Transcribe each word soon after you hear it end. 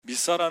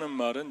미사라는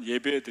말은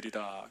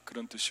예배드리다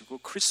그런 뜻이고,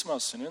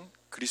 크리스마스는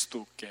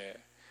그리스도께,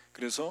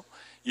 그래서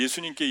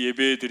예수님께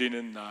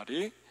예배드리는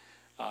날이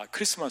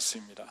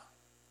크리스마스입니다.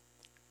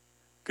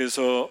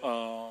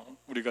 그래서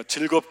우리가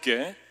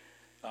즐겁게,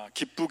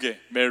 기쁘게,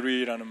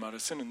 메리라는 말을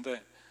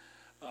쓰는데,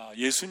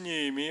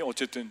 예수님이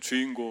어쨌든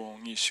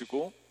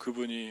주인공이시고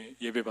그분이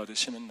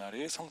예배받으시는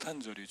날이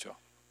성탄절이죠.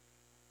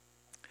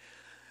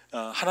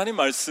 하나님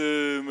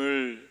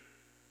말씀을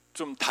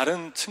좀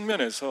다른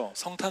측면에서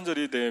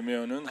성탄절이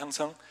되면은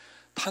항상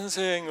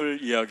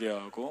탄생을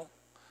이야기하고,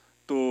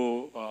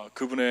 또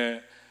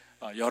그분의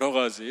여러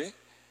가지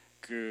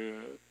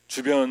그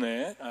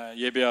주변에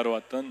예배하러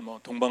왔던 뭐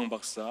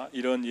동방박사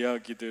이런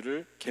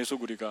이야기들을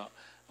계속 우리가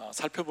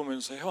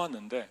살펴보면서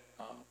해왔는데,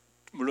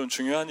 물론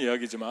중요한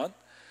이야기지만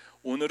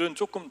오늘은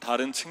조금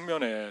다른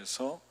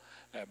측면에서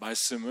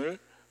말씀을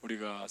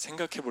우리가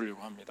생각해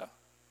보려고 합니다.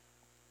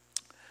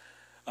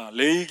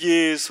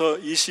 레위기에서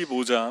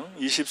 25장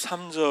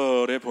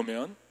 23절에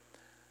보면,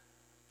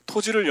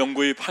 토지를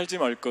영구히 팔지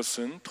말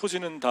것은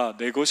토지는 다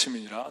내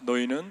것임이니라.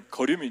 너희는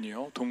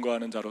거류민이요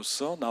동거하는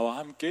자로서 나와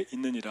함께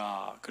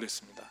있느니라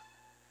그랬습니다.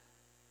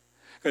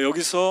 그러니까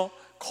여기서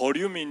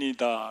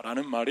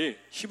거류민이다라는 말이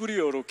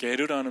히브리어로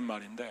게르라는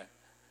말인데,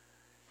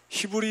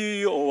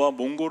 히브리어와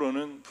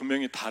몽골어는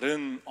분명히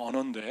다른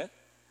언어인데,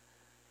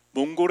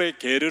 몽골의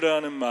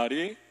게르라는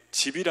말이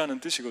집이라는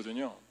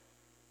뜻이거든요.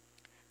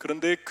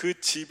 그런데 그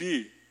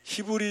집이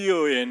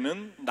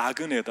히브리어에는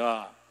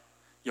나그네다,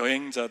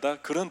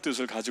 여행자다, 그런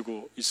뜻을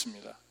가지고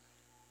있습니다.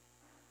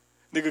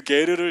 근데 그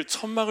게르를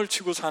천막을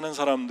치고 사는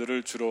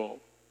사람들을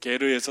주로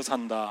게르에서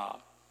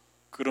산다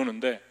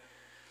그러는데,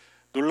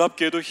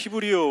 놀랍게도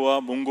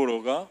히브리어와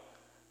몽골어가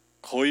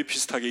거의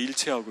비슷하게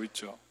일치하고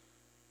있죠.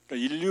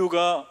 그러니까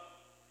인류가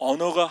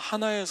언어가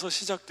하나에서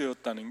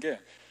시작되었다는 게,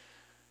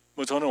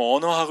 뭐 저는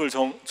언어학을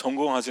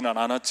전공하지는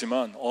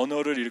않았지만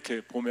언어를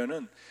이렇게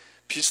보면은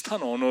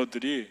비슷한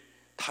언어들이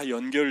다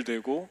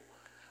연결되고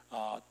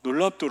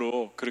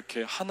놀랍도록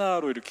그렇게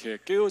하나로 이렇게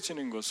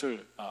깨어지는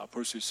것을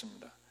볼 수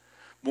있습니다.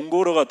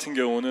 몽골어 같은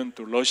경우는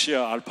또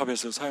러시아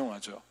알파벳을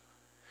사용하죠.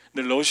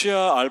 근데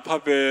러시아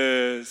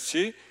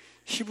알파벳이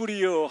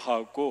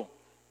히브리어하고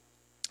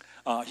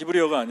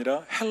히브리어가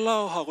아니라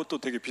헬라어하고 또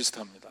되게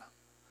비슷합니다.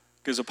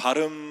 그래서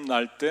발음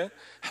날 때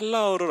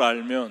헬라어를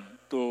알면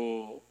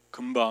또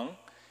금방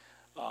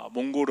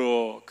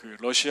몽골어 그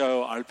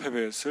러시아어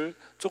알파벳을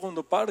조금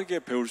더 빠르게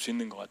배울 수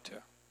있는 것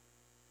같아요.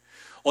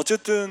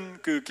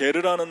 어쨌든 그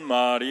게르라는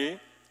말이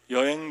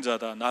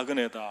여행자다,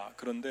 나그네다.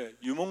 그런데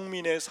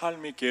유목민의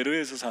삶이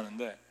게르에서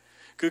사는데,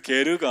 그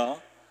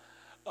게르가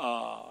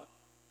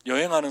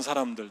여행하는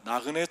사람들,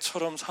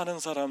 나그네처럼 사는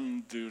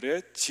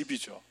사람들의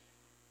집이죠.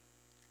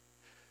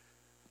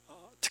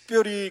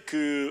 특별히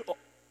그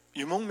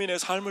유목민의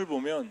삶을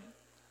보면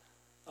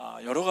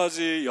여러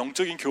가지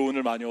영적인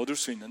교훈을 많이 얻을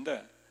수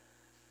있는데,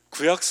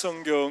 구약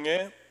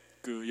성경에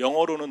그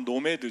영어로는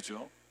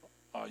노매드죠.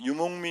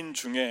 유목민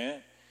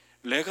중에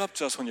레갑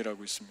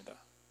자손이라고 있습니다.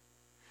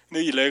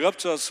 근데 이 레갑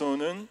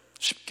자손은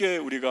쉽게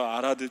우리가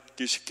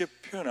알아듣기 쉽게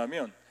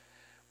표현하면,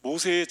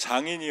 모세의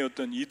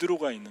장인이었던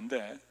이드로가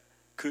있는데,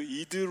 그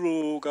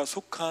이드로가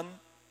속한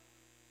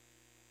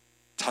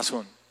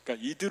자손,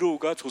 그러니까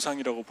이드로가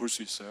조상이라고 볼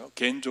수 있어요.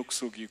 겐족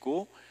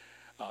속이고,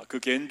 그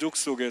겐족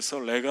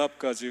속에서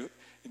레갑까지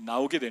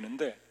나오게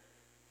되는데,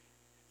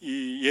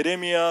 이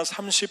예레미야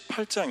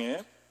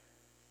 38장에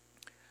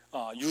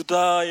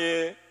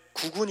유다의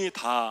국군이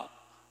다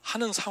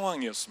하는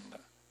상황이었습니다.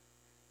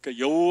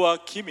 그러니까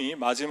여호와김이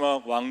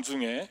마지막 왕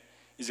중에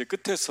이제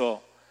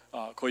끝에서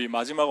거의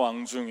마지막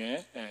왕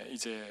중에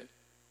이제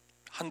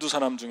한두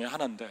사람 중에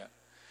하나인데,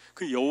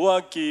 그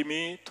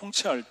여호와김이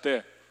통치할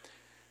때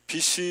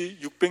BC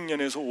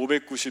 600년에서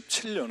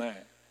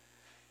 597년에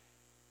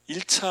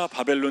 1차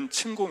바벨론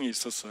침공이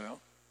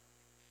있었어요.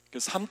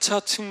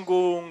 3차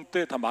침공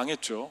때 다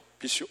망했죠.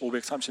 BC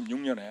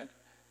 536년에.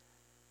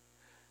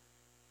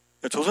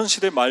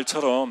 조선시대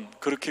말처럼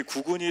그렇게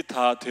국군이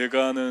다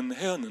돼가는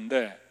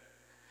해였는데,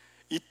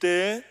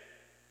 이때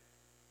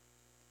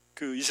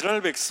그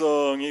이스라엘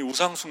백성이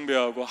우상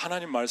숭배하고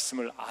하나님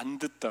말씀을 안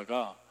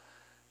듣다가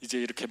이제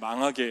이렇게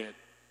망하게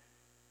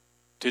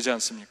되지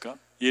않습니까?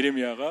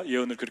 예레미야가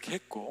예언을 그렇게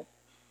했고,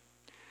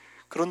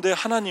 그런데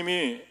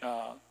하나님이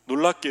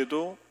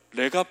놀랍게도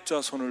레갑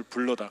자손을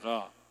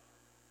불러다가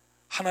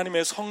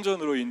하나님의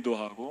성전으로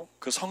인도하고,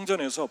 그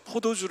성전에서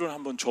포도주를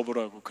한번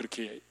줘보라고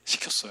그렇게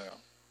시켰어요.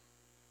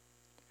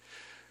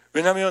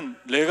 왜냐하면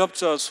레갑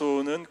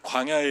자손은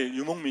광야의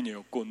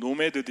유목민이었고,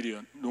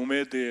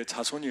 노매드의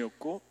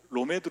자손이었고,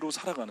 노매드로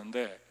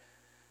살아가는데,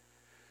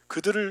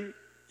 그들을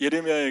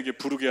예레미야에게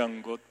부르게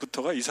한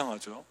것부터가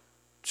이상하죠.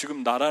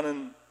 지금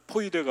나라는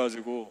포위돼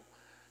가지고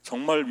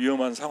정말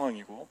위험한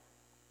상황이고,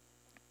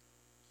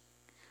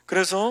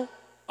 그래서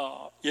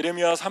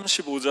예레미야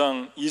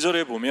 35장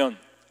 2절에 보면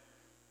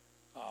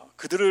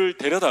그들을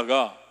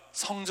데려다가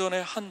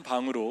성전의 한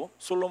방으로,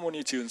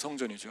 솔로몬이 지은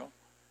성전이죠,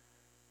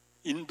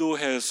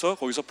 인도해서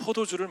거기서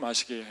포도주를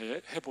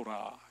마시게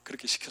해보라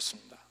그렇게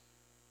시켰습니다.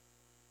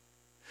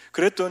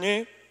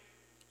 그랬더니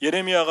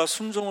예레미야가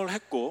순종을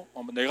했고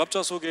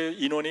내갑자속의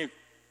인원이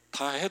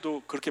다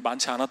해도 그렇게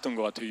많지 않았던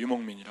것 같아요.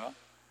 유목민이라.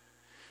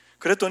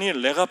 그랬더니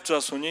레갑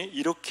자손이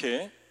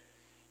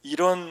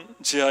이런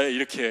지하에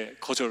이렇게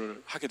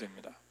거절을 하게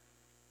됩니다.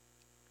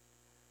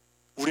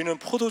 우리는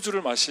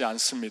포도주를 마시지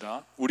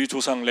않습니다. 우리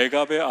조상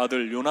레갑의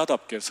아들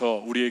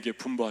요나답께서 우리에게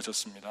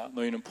분부하셨습니다.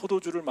 너희는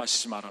포도주를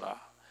마시지 말아라.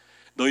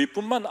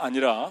 너희뿐만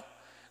아니라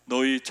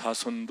너희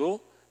자손도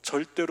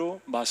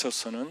절대로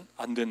마셔서는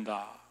안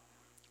된다.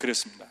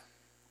 그랬습니다.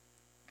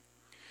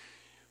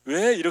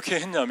 왜 이렇게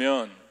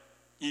했냐면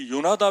이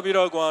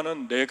요나답이라고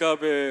하는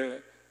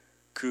레갑의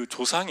그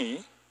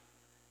조상이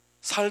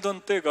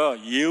살던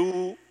때가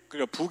예후,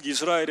 그러니까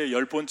북이스라엘의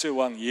 10번째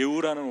왕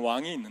예후라는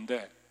왕이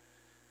있는데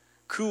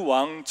그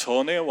왕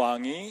전의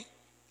왕이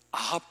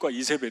아합과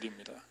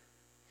이세벨입니다.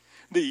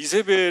 근데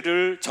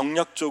이세벨을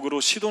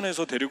정략적으로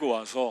시돈에서 데리고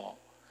와서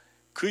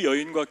그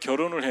여인과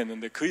결혼을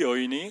했는데 그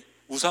여인이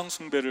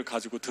우상숭배를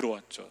가지고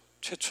들어왔죠.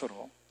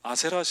 최초로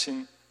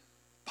아세라신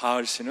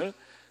바알신을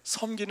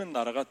섬기는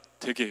나라가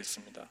되게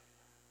했습니다.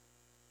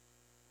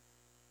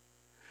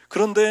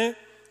 그런데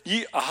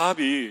이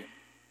아합이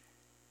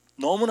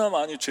너무나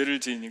많이 죄를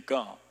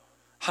지으니까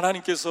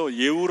하나님께서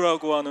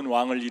예후라고 하는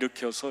왕을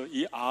일으켜서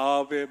이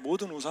아합의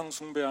모든 우상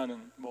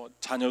숭배하는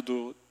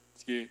자녀도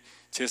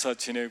제사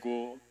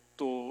지내고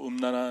또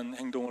음란한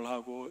행동을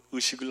하고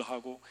의식을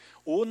하고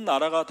온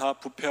나라가 다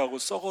부패하고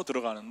썩어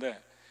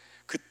들어가는데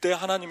그때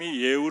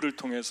하나님이 예후를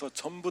통해서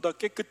전부 다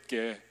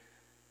깨끗게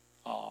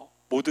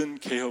모든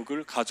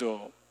개혁을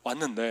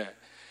가져왔는데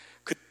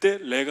그때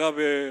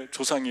레갑의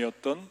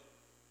조상이었던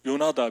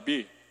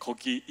요나답이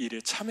거기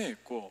일에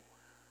참여했고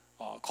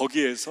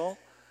거기에서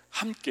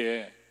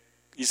함께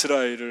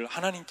이스라엘을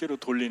하나님께로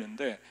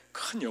돌리는데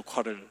큰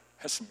역할을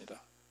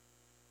했습니다.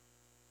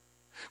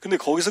 근데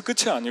거기서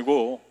끝이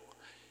아니고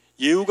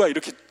예후가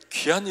이렇게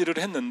귀한 일을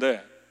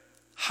했는데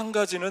한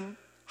가지는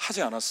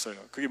하지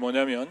않았어요. 그게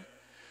뭐냐면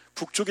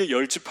북쪽에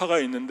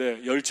 10지파가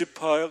있는데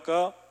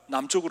 10지파가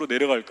남쪽으로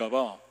내려갈까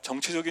봐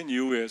정치적인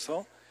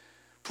이유에서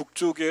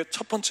북쪽의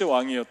첫 번째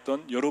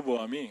왕이었던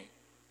여로보암이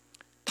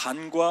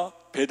단과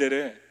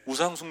베델에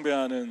우상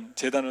숭배하는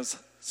제단을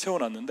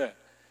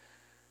세워놨는데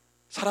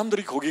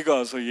사람들이 거기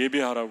가서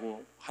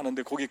예배하라고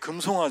하는데 거기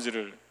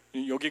금송아지를,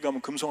 여기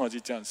가면 금송아지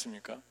있지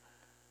않습니까?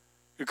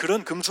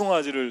 그런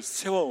금송아지를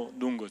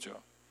세워놓은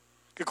거죠.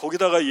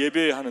 거기다가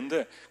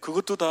예배하는데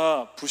그것도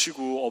다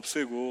부시고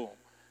없애고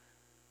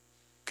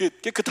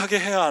깨끗하게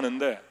해야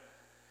하는데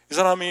이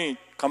사람이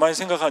가만히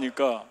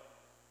생각하니까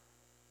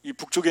이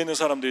북쪽에 있는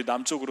사람들이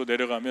남쪽으로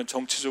내려가면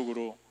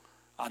정치적으로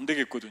안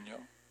되겠거든요.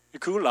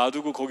 그걸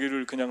놔두고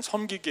거기를 그냥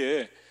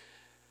섬기게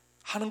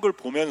하는 걸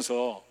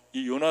보면서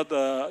이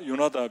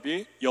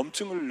요나답이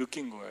염증을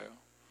느낀 거예요.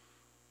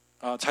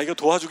 자기가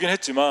도와주긴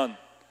했지만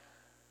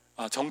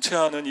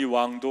정치하는 이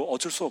왕도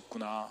어쩔 수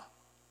없구나.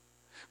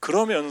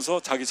 그러면서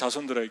자기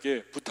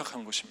자손들에게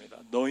부탁한 것입니다.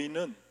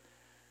 너희는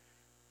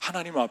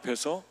하나님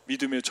앞에서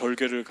믿음의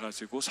절개를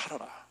가지고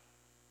살아라.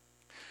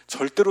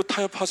 절대로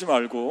타협하지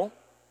말고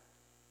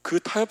그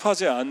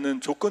타협하지 않는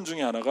조건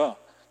중에 하나가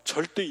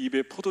절대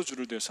입에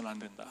포도주를 대서는 안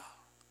된다.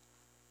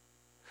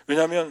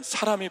 왜냐하면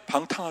사람이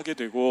방탕하게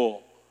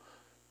되고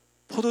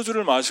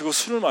포도주를 마시고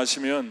술을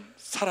마시면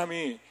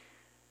사람이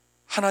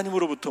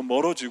하나님으로부터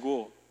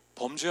멀어지고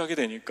범죄하게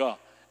되니까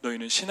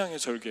너희는 신앙의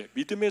절개,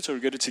 믿음의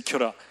절개를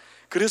지켜라.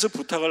 그래서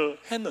부탁을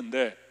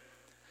했는데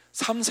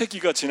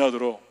 3세기가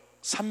지나도록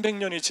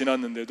 300년이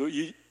지났는데도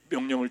이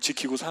명령을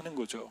지키고 사는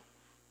거죠.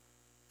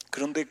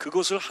 그런데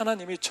그것을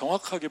하나님이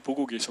정확하게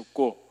보고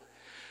계셨고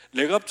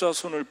레갑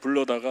자손을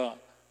불러다가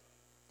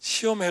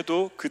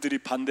시험해도 그들이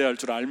반대할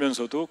줄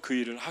알면서도 그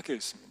일을 하게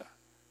했습니다.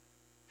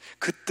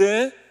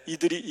 그때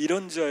이들이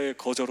이런 자에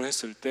거절을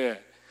했을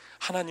때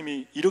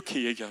하나님이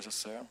이렇게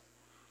얘기하셨어요.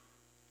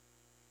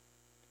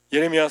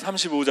 예레미야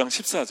 35장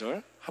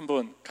 14절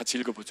한번 같이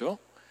읽어보죠.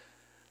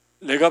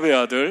 레갑의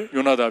아들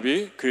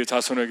요나답이 그의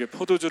자손에게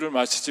포도주를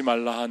마시지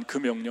말라 한 그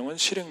명령은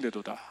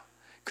실행되도다.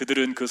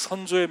 그들은 그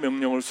선조의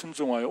명령을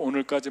순종하여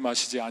오늘까지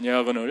마시지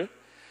아니하거늘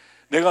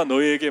내가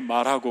너희에게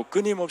말하고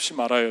끊임없이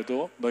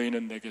말하여도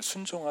너희는 내게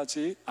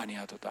순종하지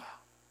아니하도다.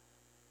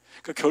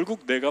 그러니까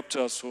결국 레갑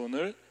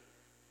자손을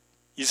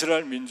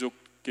이스라엘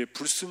민족의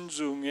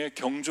불순종의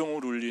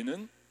경종을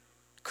울리는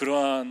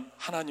그러한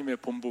하나님의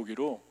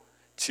본보기로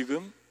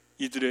지금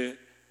이들의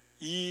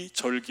이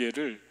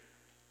절개를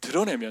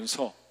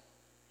드러내면서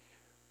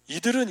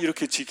이들은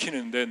이렇게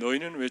지키는데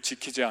너희는 왜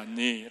지키지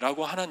않니?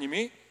 라고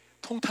하나님이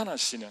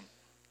통탄하시는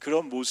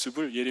그런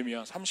모습을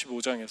예레미야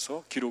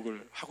 35장에서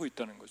기록을 하고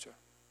있다는 거죠.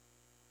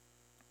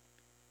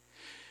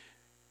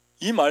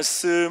 이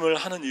말씀을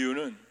하는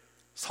이유는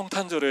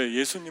성탄절에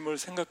예수님을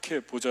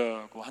생각해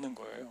보자고 하는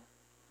거예요.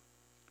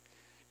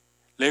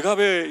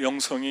 레갑의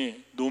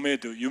영성이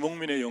노메드,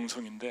 유목민의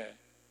영성인데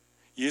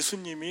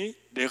예수님이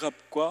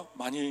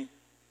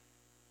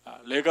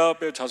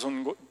레갑의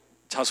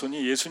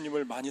자손이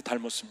예수님을 많이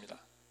닮았습니다.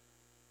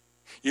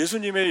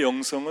 예수님의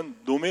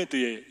영성은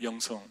노메드의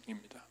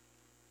영성입니다.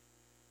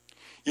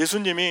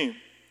 예수님이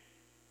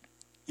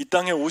이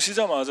땅에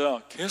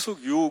오시자마자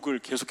계속 유혹을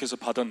계속해서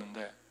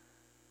받았는데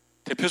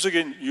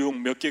대표적인 유혹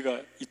몇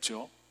개가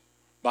있죠.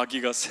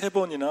 마귀가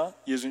 3번이나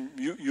예수님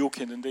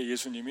유혹했는데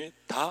예수님이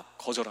다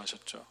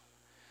거절하셨죠.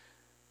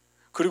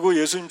 그리고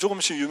예수님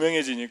조금씩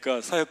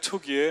유명해지니까 사역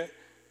초기에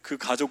그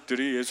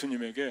가족들이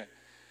예수님에게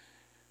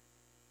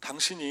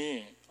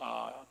당신이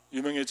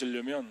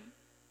유명해지려면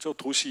저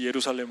도시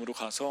예루살렘으로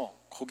가서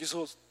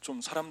거기서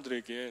좀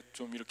사람들에게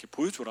좀 이렇게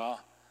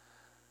보여줘라.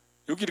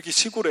 여기 이렇게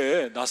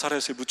시골에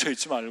나사렛에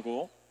묻혀있지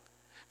말고.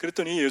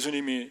 그랬더니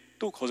예수님이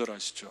또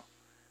거절하시죠.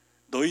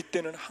 너희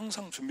때는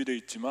항상 준비되어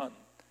있지만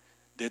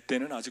내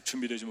때는 아직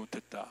준비되지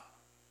못했다.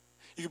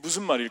 이게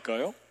무슨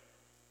말일까요?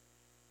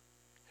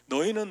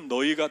 너희는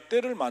너희가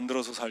때를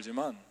만들어서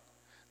살지만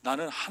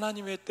나는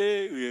하나님의 때에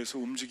의해서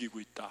움직이고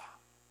있다.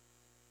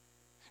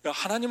 그러니까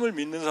하나님을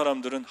믿는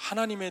사람들은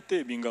하나님의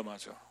때에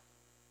민감하죠.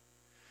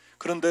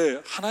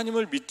 그런데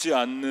하나님을 믿지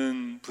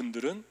않는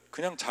분들은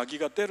그냥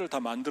자기가 때를 다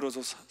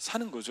만들어서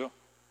사는 거죠.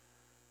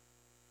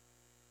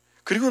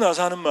 그리고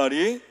나서 하는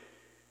말이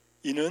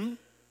이는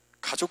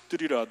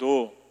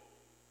가족들이라도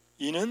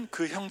이는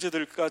그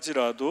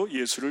형제들까지라도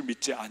예수를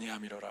믿지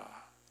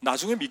아니함이로라.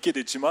 나중에 믿게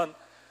됐지만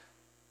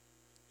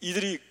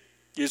이들이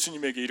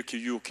예수님에게 이렇게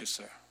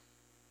유혹했어요.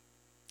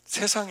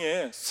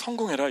 세상에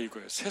성공해라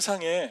이거예요.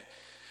 세상에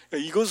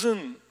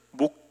이것은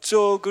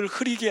목적을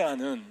흐리게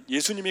하는,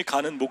 예수님이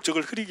가는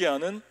목적을 흐리게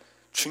하는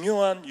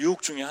중요한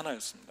유혹 중에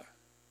하나였습니다.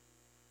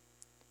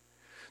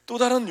 또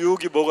다른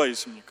유혹이 뭐가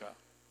있습니까?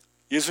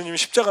 예수님이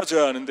십자가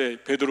져야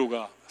하는데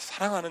베드로가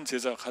사랑하는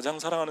제자, 가장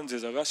사랑하는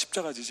제자가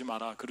십자가 지지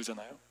마라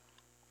그러잖아요.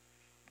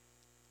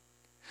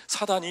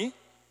 사단이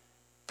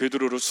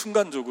베드로를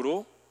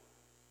순간적으로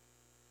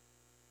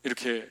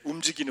이렇게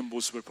움직이는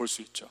모습을 볼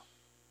수 있죠.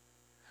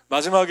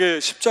 마지막에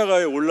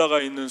십자가에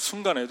올라가 있는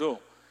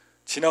순간에도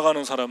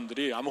지나가는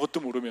사람들이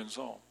아무것도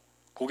모르면서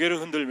고개를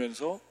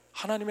흔들면서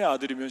하나님의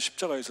아들이면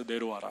십자가에서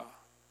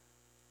내려와라.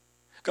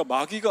 그러니까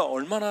마귀가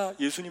얼마나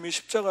예수님이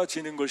십자가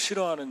지는 걸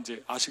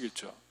싫어하는지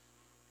아시겠죠?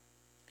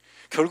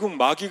 결국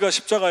마귀가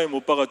십자가에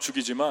못 박아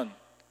죽이지만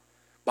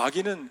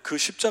마귀는 그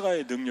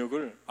십자가의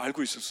능력을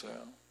알고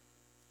있었어요.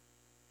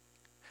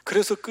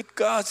 그래서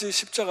끝까지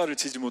십자가를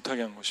지지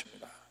못하게 한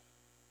것입니다.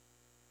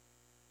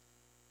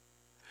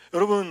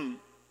 여러분,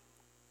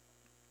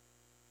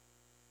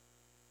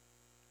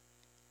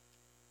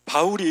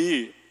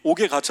 바울이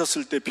옥에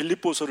갇혔을 때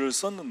빌립보서를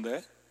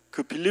썼는데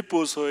그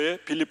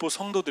빌립보서의 빌립보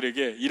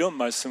성도들에게 이런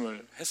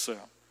말씀을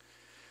했어요.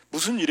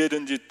 무슨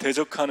일에든지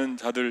대적하는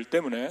자들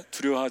때문에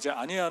두려워하지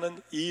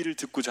아니하는 이 일을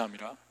듣고자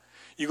함이라.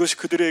 이것이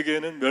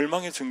그들에게는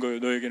멸망의 증거요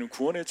너에게는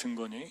구원의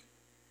증거니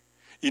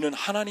이는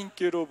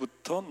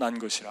하나님께로부터 난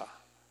것이라.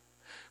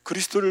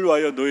 그리스도를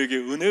위하여 너에게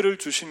은혜를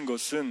주신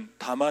것은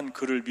다만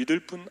그를 믿을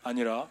뿐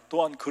아니라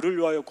또한 그를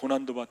위하여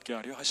고난도 받게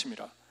하려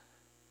하심이라.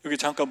 여기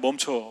잠깐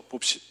멈춰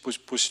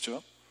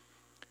보시죠.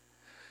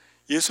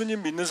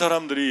 예수님 믿는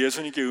사람들이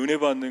예수님께 은혜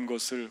받는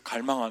것을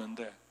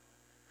갈망하는데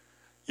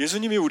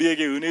예수님이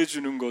우리에게 은혜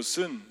주는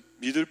것은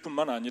믿을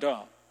뿐만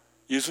아니라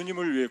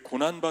예수님을 위해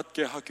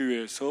고난받게 하기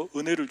위해서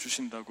은혜를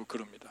주신다고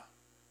그럽니다.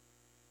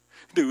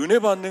 근데 은혜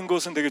받는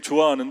것은 되게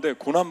좋아하는데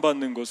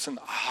고난받는 것은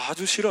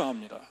아주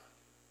싫어합니다.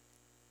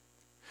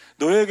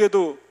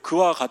 너에게도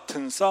그와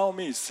같은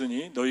싸움이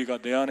있으니 너희가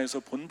내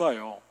안에서 본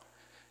바요.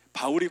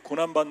 바울이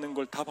고난받는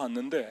걸 다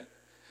봤는데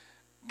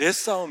내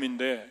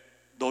싸움인데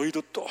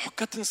너희도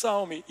똑같은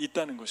싸움이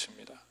있다는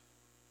것입니다.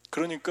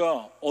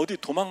 그러니까 어디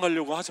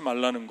도망가려고 하지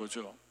말라는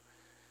거죠.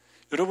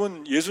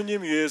 여러분,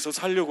 예수님 위해서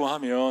살려고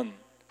하면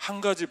한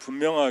가지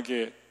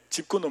분명하게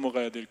짚고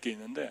넘어가야 될 게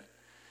있는데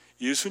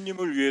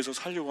예수님을 위해서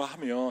살려고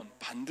하면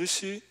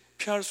반드시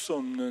피할 수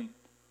없는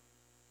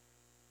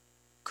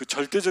그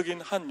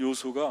절대적인 한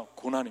요소가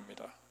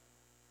고난입니다.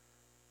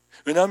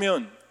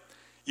 왜냐하면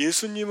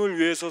예수님을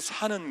위해서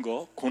사는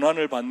것,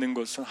 고난을 받는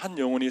것은 한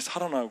영혼이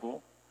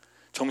살아나고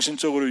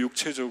정신적으로,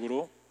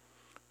 육체적으로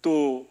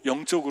또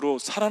영적으로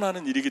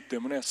살아나는 일이기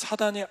때문에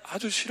사단이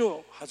아주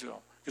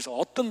싫어하죠. 그래서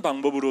어떤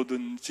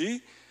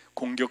방법으로든지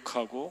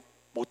공격하고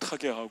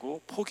못하게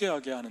하고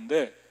포기하게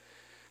하는데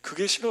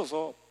그게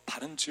싫어서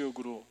다른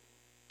지역으로,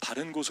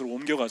 다른 곳으로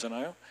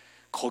옮겨가잖아요.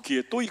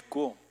 거기에 또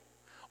있고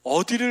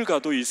어디를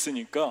가도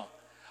있으니까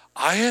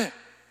아예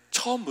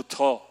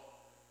처음부터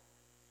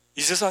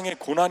이 세상에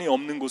고난이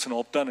없는 곳은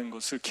없다는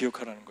것을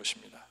기억하라는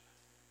것입니다.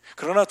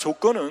 그러나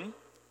조건은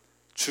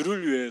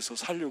주를 위해서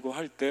살려고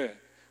할 때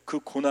그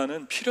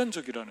고난은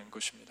필연적이라는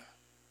것입니다.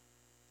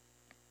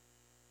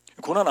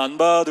 고난 안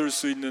받을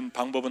수 있는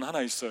방법은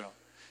하나 있어요.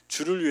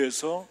 주를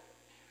위해서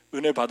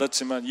은혜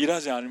받았지만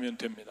일하지 않으면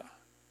됩니다.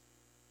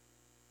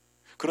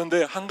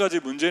 그런데 한 가지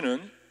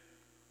문제는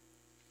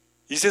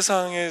이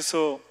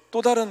세상에서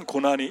또 다른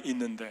고난이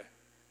있는데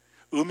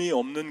의미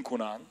없는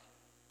고난,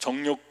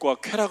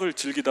 정욕과 쾌락을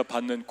즐기다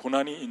받는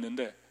고난이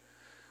있는데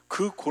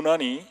그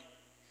고난이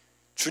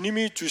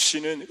주님이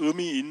주시는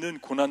의미 있는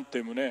고난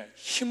때문에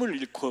힘을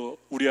잃고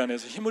우리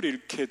안에서 힘을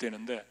잃게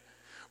되는데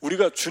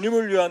우리가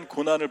주님을 위한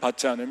고난을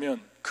받지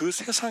않으면 그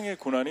세상의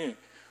고난이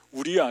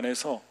우리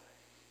안에서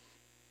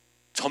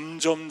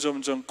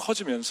점점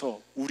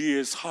커지면서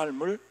우리의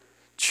삶을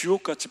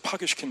지옥같이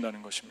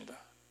파괴시킨다는 것입니다.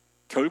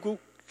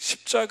 결국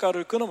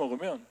십자가를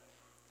끊어먹으면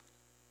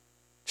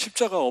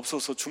십자가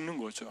없어서 죽는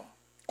거죠.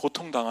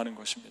 고통당하는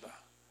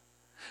것입니다.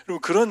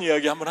 그리고 그런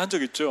이야기 한번 한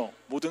적 있죠.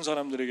 모든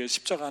사람들에게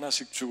십자가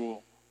하나씩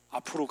주고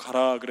앞으로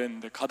가라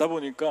그랬는데 가다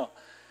보니까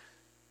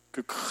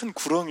그 큰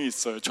구렁이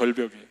있어요.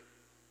 절벽이.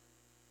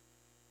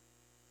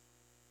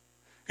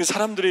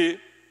 사람들이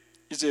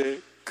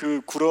이제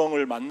그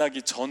구렁을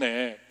만나기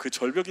전에 그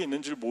절벽이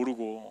있는 줄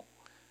모르고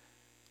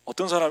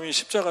어떤 사람이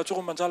십자가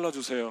조금만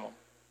잘라주세요.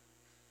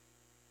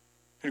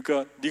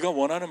 그러니까 네가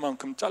원하는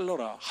만큼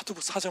잘라라. 하도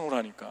사정을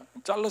하니까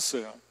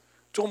잘랐어요.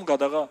 조금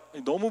가다가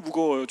너무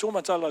무거워요.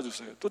 조금만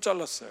잘라주세요. 또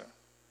잘랐어요.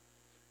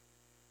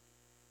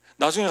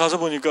 나중에 가서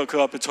보니까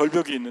그 앞에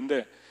절벽이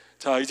있는데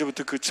자,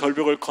 이제부터 그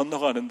절벽을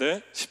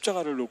건너가는데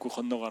십자가를 놓고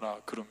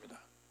건너가라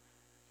그럽니다.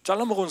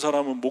 잘라먹은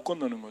사람은 못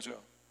건너는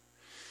거죠.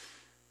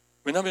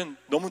 왜냐하면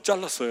너무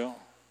잘랐어요.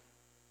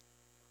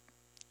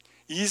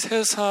 이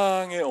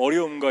세상의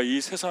어려움과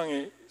이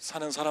세상에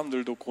사는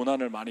사람들도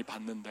고난을 많이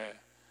받는데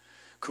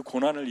그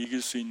고난을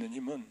이길 수 있는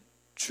힘은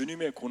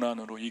주님의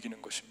고난으로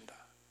이기는 것입니다.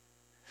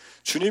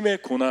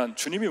 주님의 고난,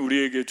 주님이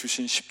우리에게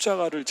주신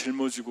십자가를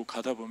짊어지고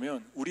가다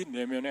보면 우리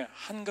내면에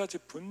한 가지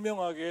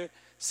분명하게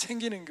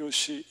생기는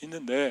것이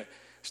있는데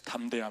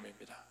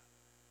담대함입니다.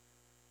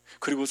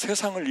 그리고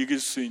세상을 이길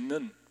수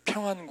있는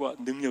평안과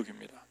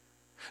능력입니다.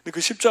 근데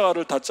그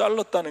십자가를 다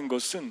잘랐다는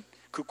것은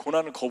그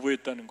고난을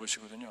거부했다는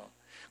것이거든요.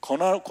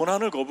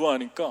 고난을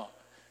거부하니까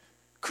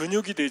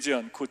근육이 되지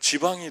않고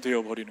지방이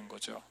되어버리는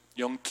거죠.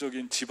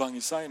 영적인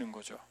지방이 쌓이는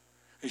거죠.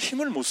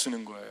 힘을 못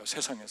쓰는 거예요,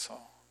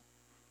 세상에서.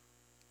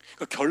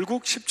 그러니까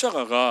결국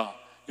십자가가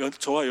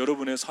저와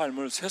여러분의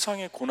삶을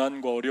세상의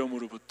고난과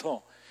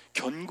어려움으로부터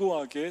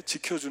견고하게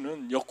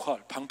지켜주는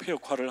역할, 방패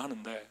역할을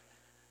하는데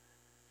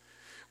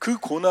그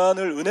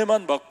고난을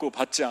은혜만 받고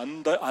받지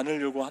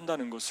않으려고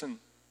한다는 것은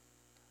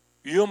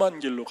위험한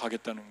길로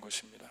가겠다는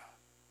것입니다.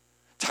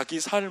 자기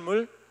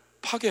삶을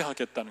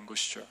파괴하겠다는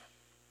것이죠.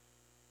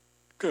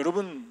 그러니까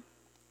여러분,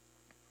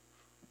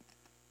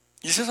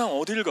 이 세상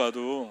어딜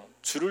가도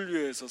주를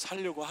위해서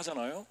살려고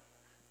하잖아요.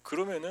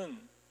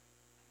 그러면은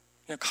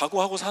그냥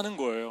각오하고 사는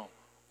거예요.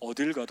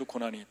 어딜 가도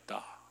고난이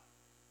있다.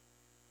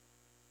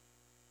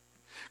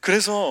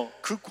 그래서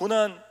그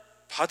고난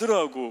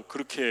받으라고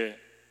그렇게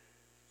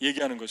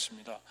얘기하는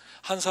것입니다.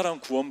 한 사람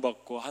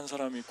구원받고 한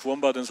사람이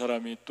구원받은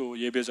사람이 또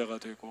예배자가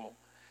되고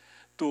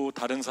또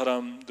다른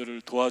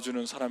사람들을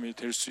도와주는 사람이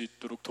될 수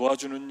있도록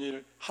도와주는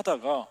일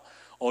하다가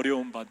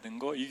어려움 받는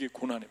거, 이게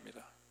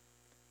고난입니다.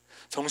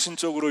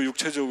 정신적으로,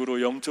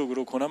 육체적으로,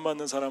 영적으로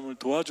고난받는 사람을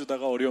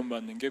도와주다가 어려움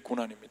받는 게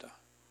고난입니다.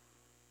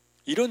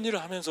 이런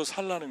일을 하면서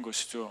살라는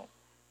것이죠.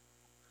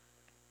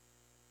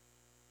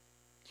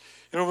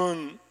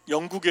 여러분,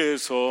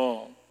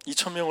 영국에서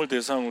 2,000명을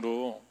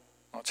대상으로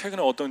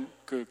최근에 어떤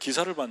그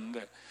기사를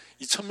봤는데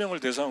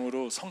 2,000명을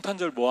대상으로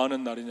성탄절 뭐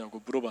하는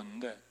날이냐고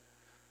물어봤는데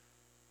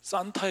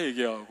산타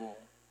얘기하고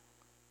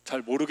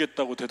잘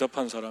모르겠다고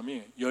대답한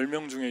사람이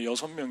 10명 중에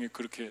 6명이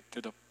그렇게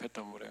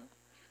대답했다고 그래요.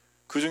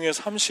 그 중에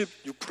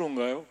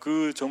 36%인가요?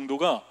 그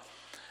정도가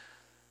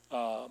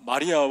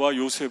마리아와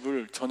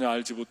요셉을 전혀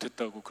알지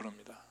못했다고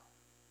그럽니다.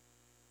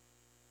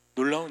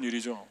 놀라운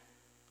일이죠.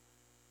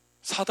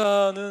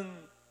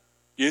 사단은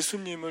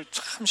예수님을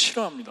참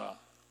싫어합니다.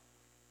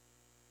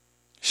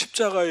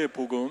 십자가의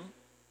복음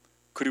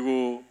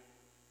그리고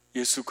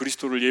예수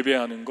그리스도를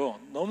예배하는 거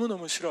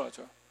너무너무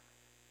싫어하죠.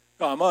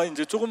 아마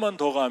이제 조금만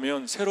더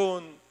가면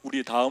새로운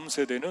우리 다음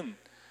세대는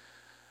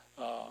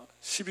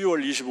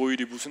 12월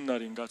 25일이 무슨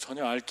날인가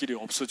전혀 알 길이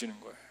없어지는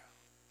거예요.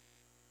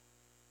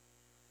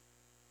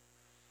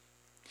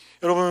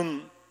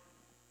 여러분,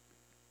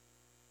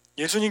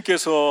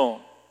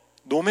 예수님께서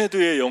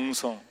노매드의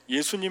영성,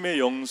 예수님의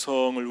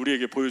영성을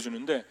우리에게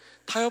보여주는데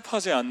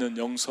타협하지 않는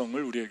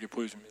영성을 우리에게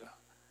보여줍니다.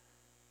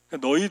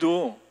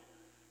 너희도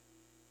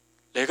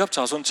레갑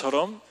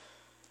자손처럼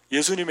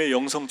예수님의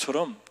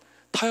영성처럼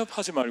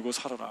타협하지 말고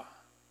살아라.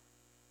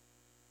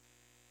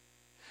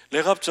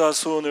 레갑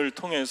자손을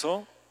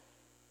통해서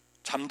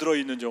잠들어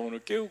있는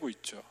영혼을 깨우고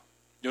있죠.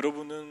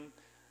 여러분은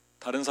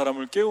다른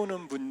사람을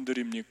깨우는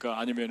분들입니까?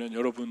 아니면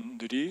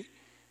여러분들이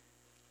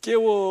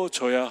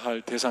깨워져야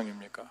할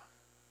대상입니까?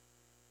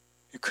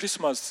 이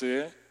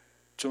크리스마스에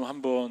좀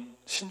한번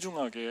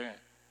신중하게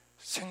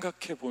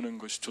생각해 보는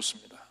것이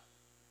좋습니다.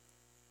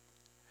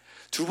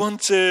 두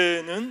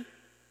번째는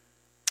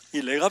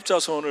이 레갑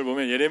자손을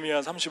보면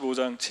예레미야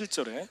 35장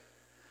 7절에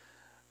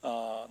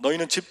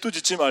너희는 집도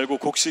짓지 말고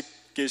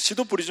곡식에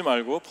씨도 뿌리지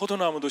말고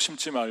포도나무도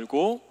심지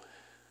말고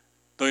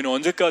너희는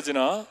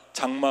언제까지나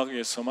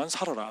장막에서만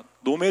살아라.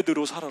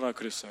 노매드로 살아라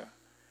그랬어요.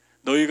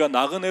 너희가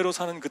나그네로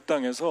사는 그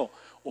땅에서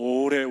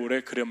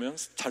오래오래 그러면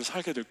잘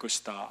살게 될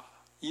것이다.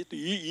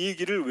 이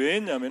얘기를 왜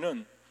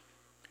했냐면은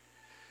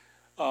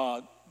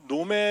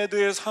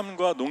노매드의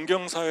삶과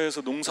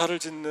농경사회에서 농사를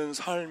짓는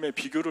삶의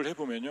비교를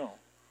해보면요,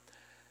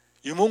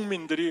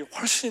 유목민들이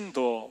훨씬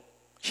더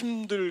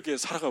힘들게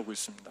살아가고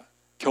있습니다.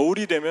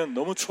 겨울이 되면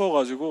너무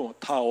추워가지고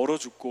다 얼어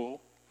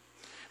죽고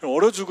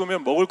얼어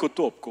죽으면 먹을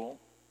것도 없고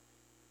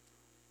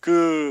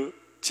그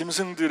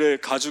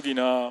짐승들의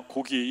가죽이나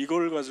고기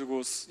이걸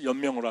가지고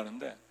연명을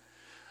하는데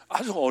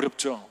아주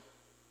어렵죠.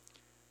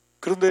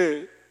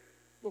 그런데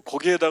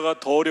거기에다가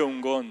더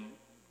어려운 건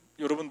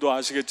여러분도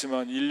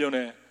아시겠지만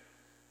 1년에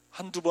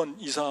한두 번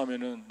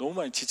이상하면은 너무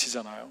많이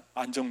지치잖아요.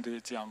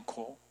 안정되지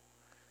않고.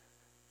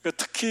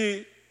 그러니까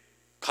특히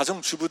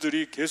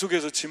가정주부들이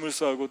계속해서 짐을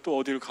싸고 또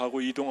어디를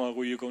가고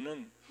이동하고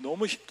이거는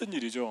너무 힘든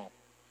일이죠.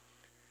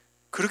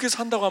 그렇게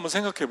산다고 한번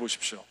생각해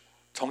보십시오.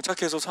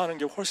 정착해서 사는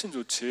게 훨씬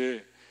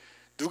좋지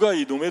누가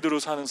이 노매드로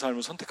사는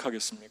삶을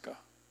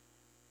선택하겠습니까?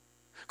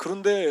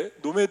 그런데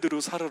노매드로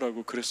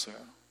살으라고 그랬어요.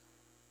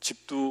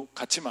 집도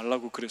갖지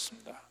말라고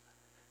그랬습니다.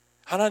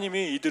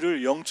 하나님이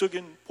이들을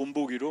영적인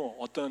본보기로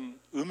어떤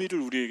의미를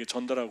우리에게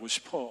전달하고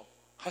싶어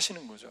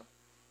하시는 거죠.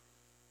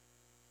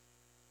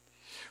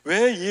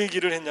 왜 이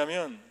얘기를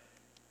했냐면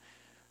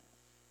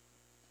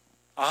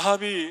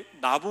아합이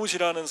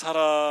나봇이라는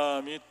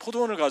사람이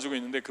포도원을 가지고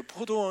있는데 그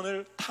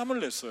포도원을 탐을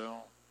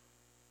냈어요.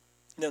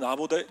 근데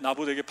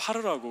나봇에게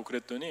팔으라고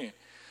그랬더니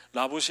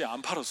나봇이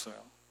안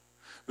팔았어요.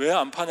 왜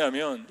안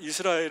파냐면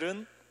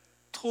이스라엘은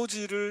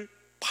토지를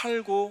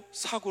팔고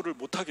사고를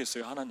못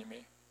하겠어요.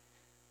 하나님이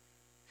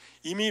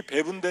이미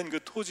배분된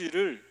그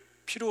토지를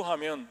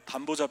필요하면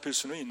담보 잡힐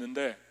수는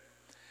있는데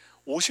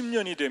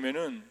 50년이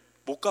되면은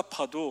못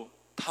갚아도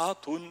다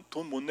돈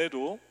못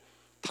내도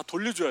다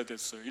돌려줘야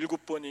됐어요.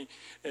 7번이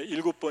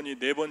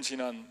 4번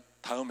지난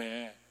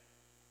다음에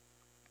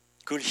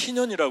그걸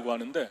희년이라고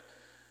하는데,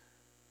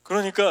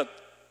 그러니까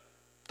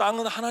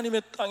땅은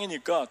하나님의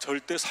땅이니까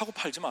절대 사고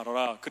팔지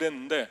말아라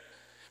그랬는데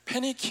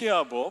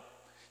페니키아 법,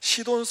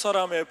 시돈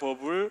사람의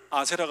법을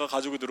아세라가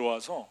가지고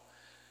들어와서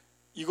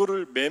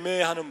이거를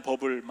매매하는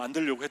법을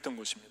만들려고 했던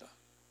것입니다.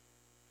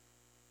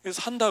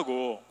 그래서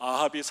산다고,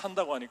 아합이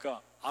산다고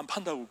하니까 안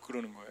판다고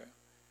그러는 거예요.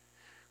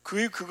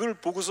 그걸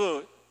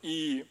보고서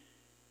이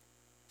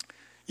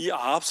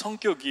아합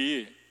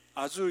성격이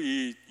아주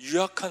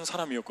유약한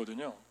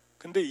사람이었거든요.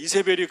 근데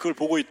이세벨이 그걸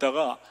보고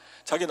있다가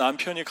자기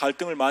남편이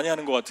갈등을 많이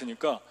하는 것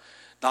같으니까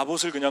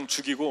나봇을 그냥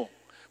죽이고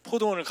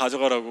포도원을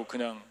가져가라고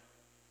그냥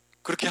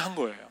그렇게 한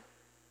거예요.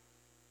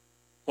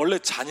 원래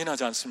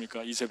잔인하지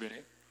않습니까,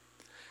 이세벨이?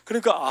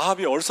 그러니까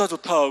아합이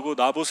얼싸좋다 하고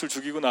나봇을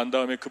죽이고 난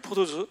다음에 그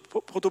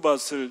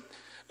포도밭을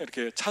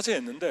이렇게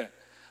차지했는데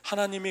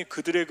하나님이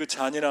그들의 그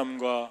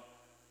잔인함과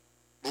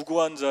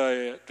무고한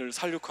자를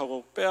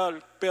살육하고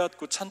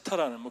빼앗고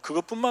찬탈하는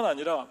그것뿐만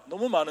아니라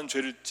너무 많은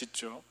죄를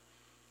짓죠.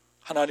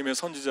 하나님의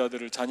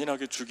선지자들을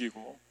잔인하게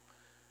죽이고,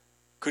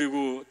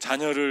 그리고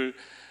자녀를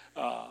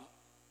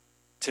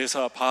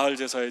바알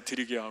제사에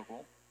드리게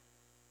하고,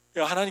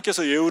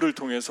 하나님께서 예후를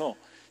통해서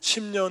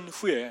 10년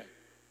후에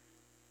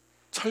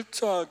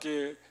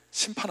철저하게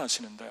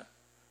심판하시는데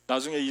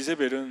나중에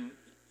이세벨은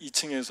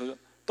 2층에서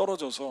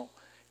떨어져서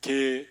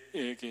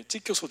개에게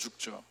찢겨서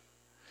죽죠.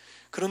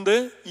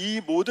 그런데 이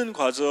모든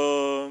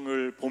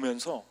과정을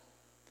보면서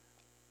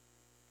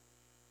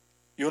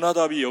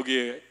요나답이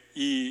여기에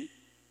이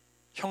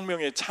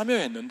혁명에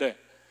참여했는데,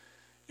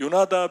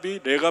 요나답이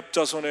레갑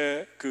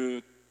자손의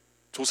그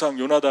조상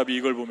요나답이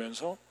이걸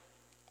보면서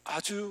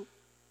아주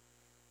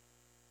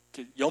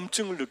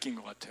염증을 느낀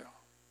것 같아요.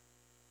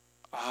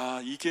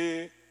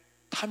 이게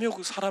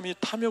사람이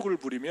탐욕을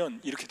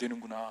부리면 이렇게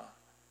되는구나.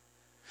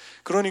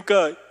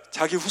 그러니까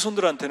자기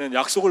후손들한테는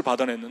약속을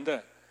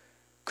받아냈는데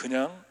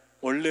그냥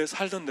원래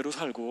살던 대로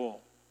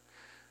살고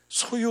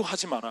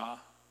소유하지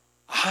마라.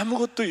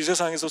 아무것도 이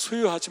세상에서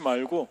소유하지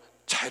말고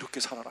자유롭게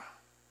살아라.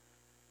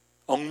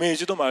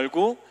 얽매이지도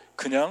말고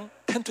그냥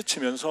텐트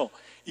치면서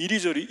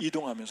이리저리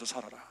이동하면서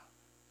살아라.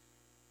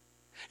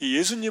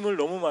 예수님을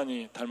너무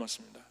많이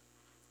닮았습니다.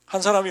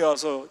 한 사람이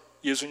와서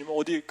예수님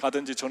어디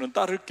가든지 저는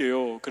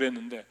따를게요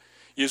그랬는데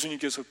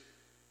예수님께서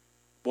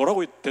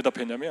뭐라고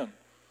대답했냐면,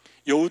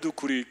 여우도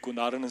굴이 있고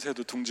나르는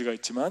새도 둥지가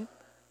있지만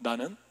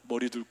나는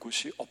머리 둘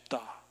곳이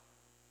없다.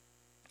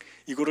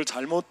 이거를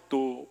잘못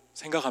또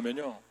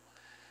생각하면요,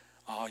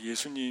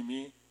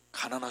 예수님이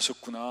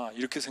가난하셨구나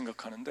이렇게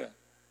생각하는데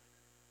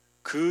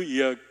그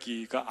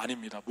이야기가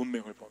아닙니다.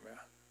 문맥을 보면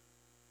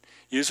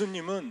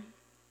예수님은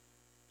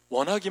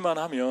원하기만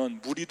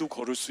하면 무리도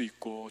걸을 수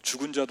있고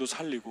죽은 자도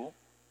살리고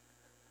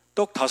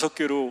떡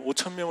 5개로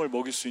 5,000명을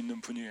먹일 수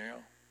있는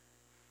분이에요.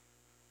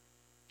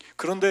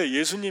 그런데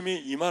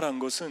예수님이 이 말한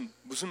것은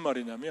무슨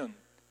말이냐면,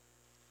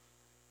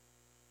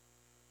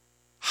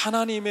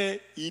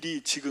 하나님의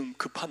일이 지금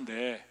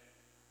급한데,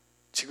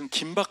 지금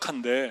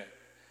긴박한데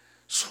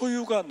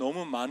소유가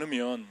너무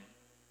많으면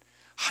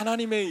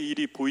하나님의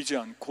일이 보이지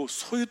않고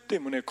소유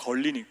때문에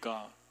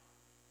걸리니까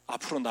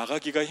앞으로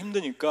나가기가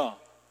힘드니까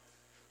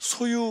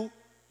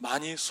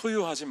많이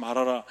소유하지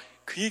말아라,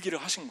 그 얘기를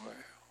하신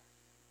거예요.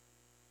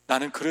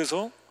 나는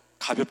그래서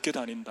가볍게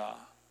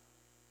다닌다.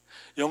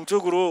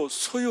 영적으로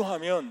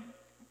소유하면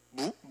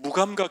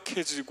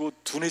무감각해지고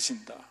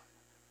둔해진다.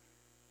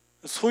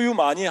 소유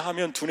많이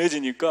하면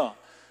둔해지니까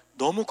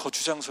너무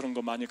거추장스러운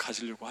거 많이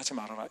가지려고 하지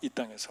말아라, 이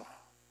땅에서.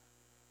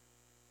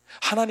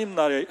 하나님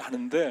나라에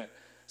하는데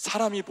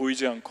사람이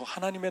보이지 않고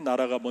하나님의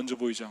나라가 먼저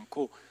보이지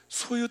않고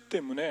소유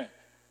때문에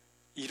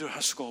일을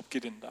할 수가 없게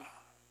된다.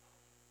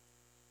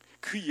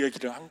 그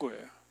이야기를 한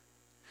거예요.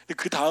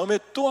 그 다음에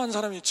또 한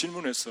사람이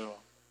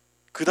질문했어요.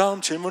 그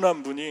다음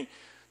질문한 분이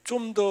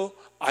좀 더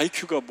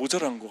IQ가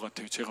모자란 것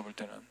같아요. 제가 볼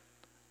때는.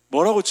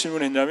 뭐라고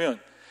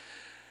질문했냐면,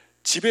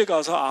 집에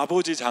가서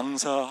아버지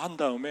장사한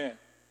다음에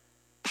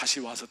다시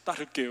와서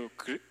따를게요.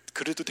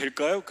 그래도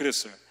될까요?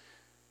 그랬어요.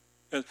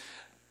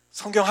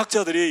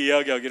 성경학자들이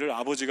이야기하기를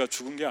아버지가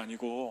죽은 게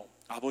아니고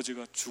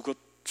아버지가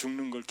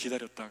죽는 걸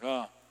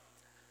기다렸다가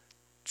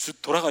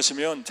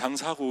돌아가시면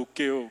장사하고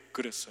올게요.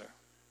 그랬어요.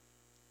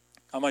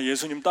 아마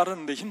예수님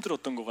따르는데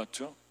힘들었던 것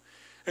같죠.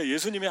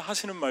 예수님이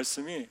하시는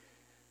말씀이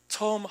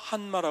처음 한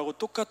말하고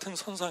똑같은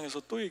선상에서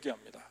또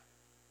얘기합니다.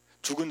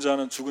 죽은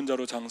자는 죽은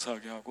자로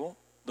장사하게 하고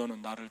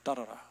너는 나를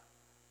따라라.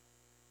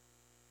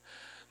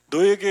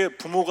 너에게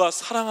부모가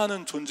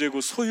사랑하는 존재고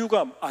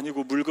소유가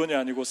아니고 물건이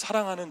아니고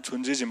사랑하는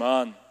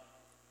존재지만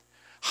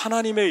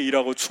하나님의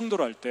일하고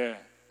충돌할 때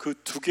그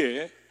두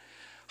개에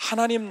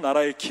하나님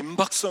나라의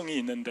긴박성이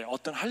있는데,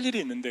 어떤 할 일이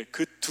있는데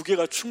그 두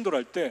개가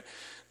충돌할 때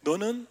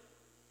너는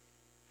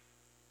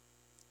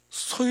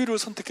소유를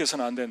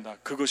선택해서는 안 된다.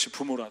 그것이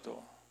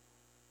부모라도.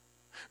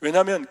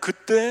 왜냐하면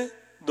그때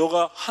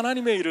너가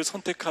하나님의 일을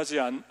선택하지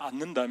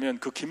않는다면,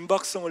 그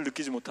긴박성을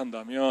느끼지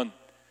못한다면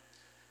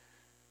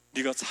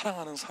네가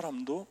사랑하는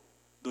사람도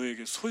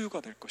너에게 소유가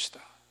될 것이다.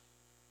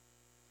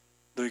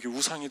 너에게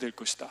우상이 될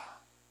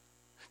것이다.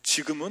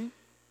 지금은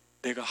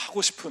내가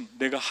하고 싶은,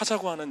 내가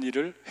하자고 하는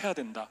일을 해야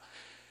된다.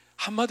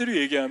 한마디로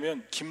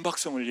얘기하면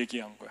긴박성을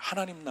얘기한 거예요.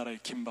 하나님 나라의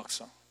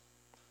긴박성.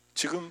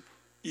 지금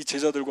이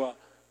제자들과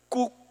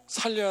꼭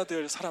살려야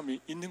될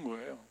사람이 있는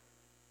거예요.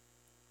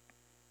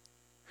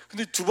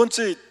 근데 두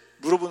번째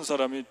물어본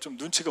사람이 좀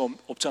눈치가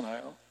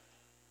없잖아요.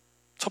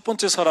 첫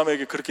번째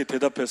사람에게 그렇게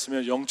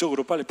대답했으면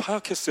영적으로 빨리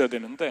파악했어야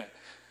되는데,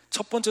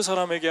 첫 번째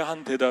사람에게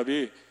한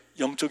대답이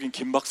영적인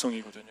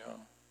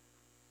긴박성이거든요.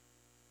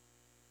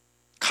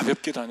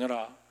 가볍게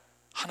다녀라.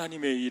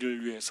 하나님의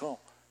일을 위해서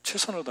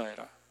최선을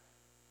다해라.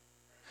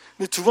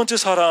 근데 두 번째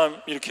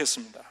사람 이렇게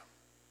했습니다.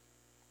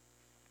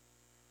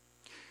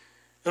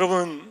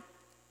 여러분,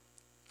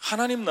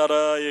 하나님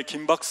나라의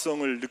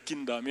긴박성을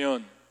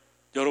느낀다면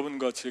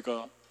여러분과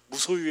제가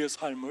무소유의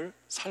삶을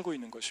살고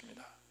있는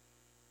것입니다.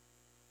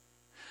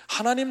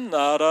 하나님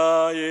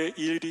나라의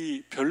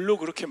일이 별로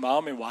그렇게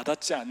마음에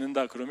와닿지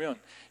않는다 그러면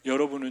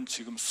여러분은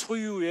지금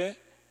소유에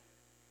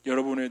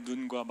여러분의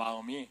눈과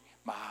마음이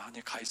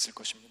많이 가 있을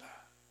것입니다.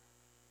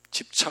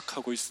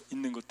 집착하고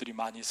있는 것들이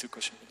많이 있을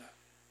것입니다.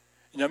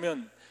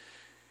 왜냐하면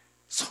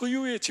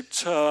소유에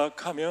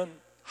집착하면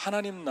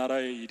하나님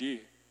나라의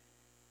일이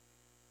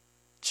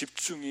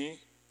집중이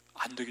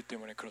안 되기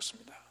때문에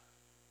그렇습니다.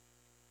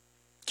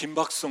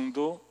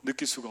 긴박성도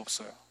느낄 수가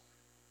없어요.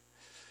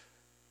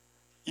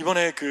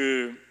 이번에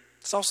그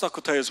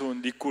사우스다코타에서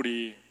온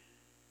니꼴이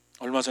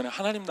얼마 전에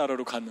하나님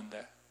나라로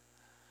갔는데,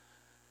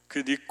 그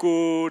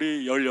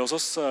니꼴이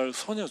 16살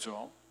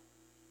소녀죠.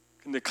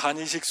 근데 간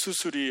이식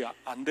수술이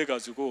안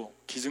돼가지고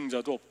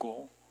기증자도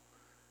없고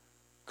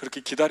그렇게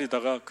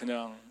기다리다가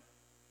그냥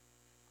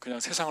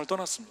세상을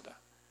떠났습니다.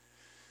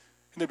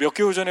 근데 몇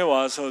개월 전에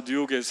와서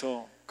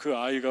뉴욕에서 그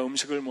아이가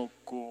음식을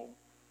먹고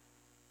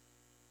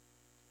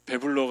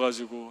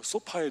배불러가지고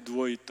소파에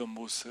누워있던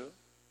모습,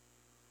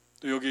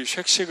 또 여기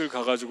쉑쉑을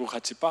가가지고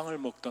같이 빵을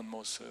먹던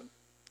모습,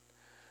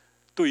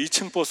 또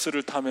 2층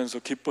버스를 타면서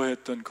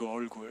기뻐했던 그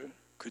얼굴,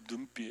 그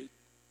눈빛,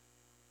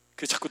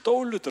 그게 자꾸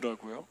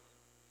떠오르더라고요.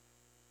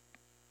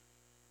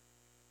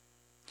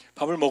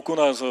 밥을 먹고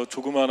나서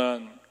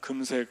조그만한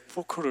금색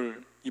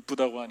포크를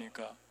이쁘다고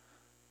하니까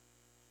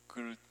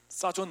그걸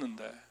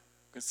싸줬는데,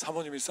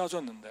 사모님이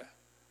싸줬는데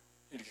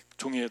이렇게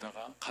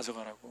종이에다가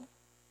가져가라고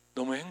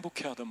너무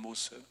행복해하던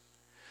모습.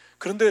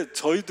 그런데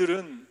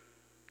저희들은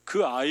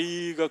그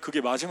아이가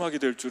그게 마지막이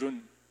될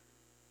줄은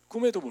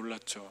꿈에도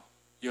몰랐죠.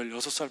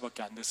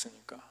 16살밖에 안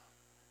됐으니까.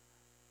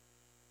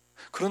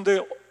 그런데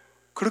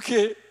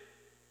그렇게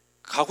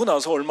가고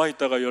나서 얼마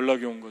있다가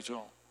연락이 온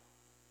거죠.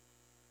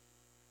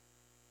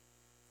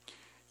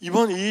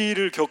 이번 이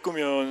일을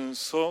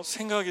겪으면서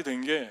생각이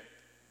된 게,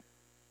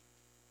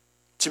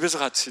 집에서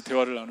같이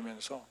대화를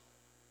나누면서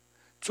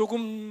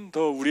조금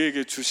더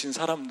우리에게 주신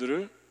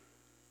사람들을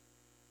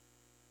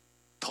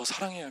더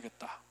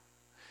사랑해야겠다.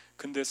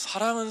 근데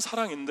사랑은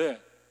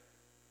사랑인데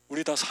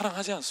우리 다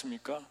사랑하지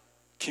않습니까?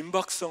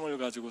 긴박성을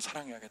가지고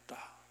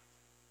사랑해야겠다.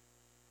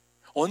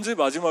 언제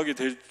마지막이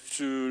될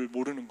줄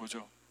모르는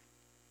거죠.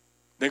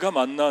 내가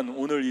만난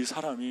오늘 이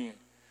사람이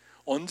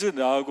언제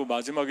나하고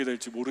마지막이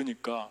될지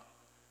모르니까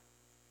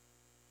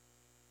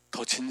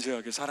더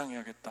진지하게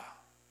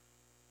사랑해야겠다.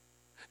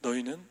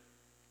 너희는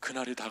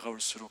그날이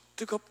다가올수록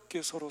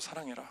뜨겁게 서로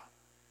사랑해라.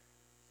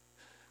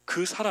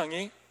 그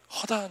사랑이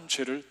허다한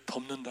죄를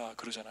덮는다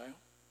그러잖아요.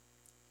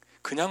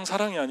 그냥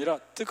사랑이 아니라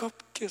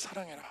뜨겁게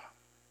사랑해라.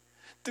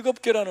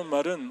 뜨겁게라는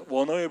말은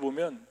원어에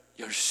보면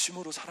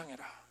열심으로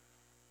사랑해라.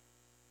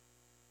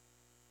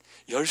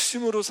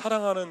 열심으로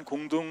사랑하는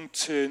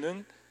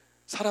공동체는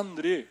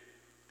사람들이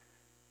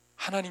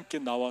하나님께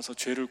나와서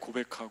죄를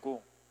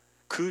고백하고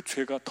그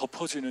죄가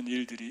덮어지는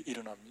일들이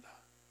일어납니다.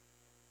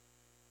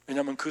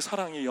 왜냐하면 그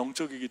사랑이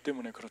영적이기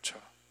때문에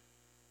그렇죠.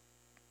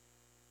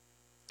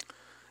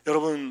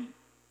 여러분,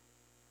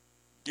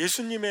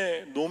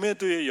 예수님의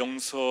노매드의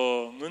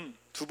영성은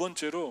두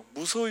번째로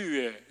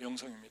무소유의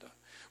영성입니다.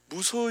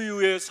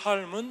 무소유의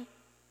삶은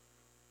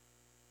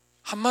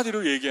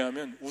한마디로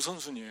얘기하면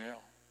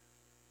우선순위예요.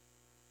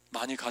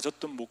 많이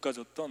가졌든 못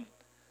가졌든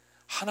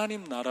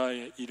하나님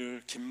나라의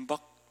일을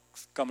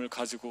긴박감을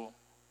가지고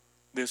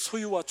내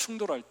소유와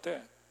충돌할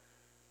때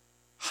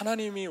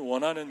하나님이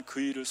원하는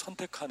그 일을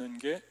선택하는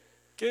게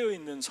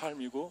깨어있는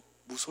삶이고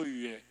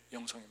무소유의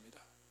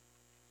영성입니다.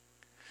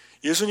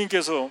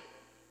 예수님께서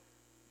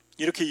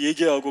이렇게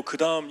얘기하고 그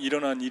다음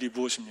일어난 일이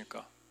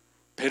무엇입니까?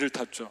 배를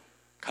탔죠.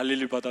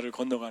 갈릴리 바다를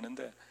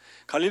건너가는데,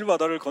 갈릴리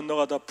바다를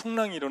건너가다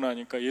풍랑이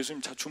일어나니까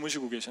예수님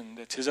주무시고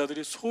계셨는데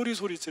제자들이 소리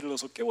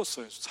질러서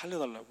깨웠어요.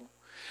 살려달라고.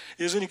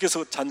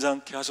 예수님께서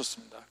잔잔케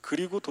하셨습니다.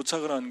 그리고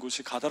도착을 한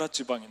곳이 가다라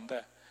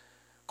지방인데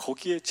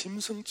거기에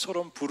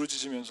짐승처럼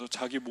부르짖으면서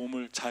자기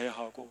몸을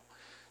자해하고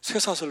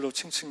쇠사슬로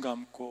칭칭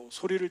감고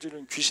소리를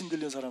지르는 귀신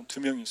들린 사람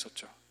 2명이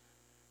있었죠.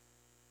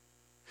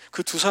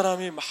 그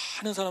 2사람이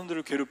많은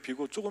사람들을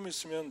괴롭히고 조금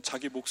있으면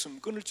자기 목숨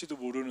끊을지도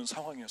모르는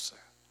상황이었어요.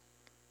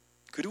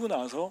 그리고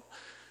나서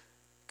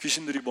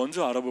귀신들이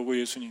먼저 알아보고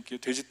예수님께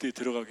돼지떼에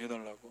들어가게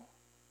해달라고.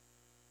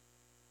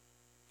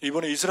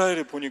 이번에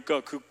이스라엘에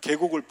보니까 그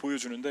계곡을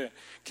보여주는데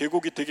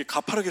계곡이 되게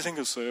가파르게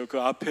생겼어요. 그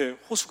앞에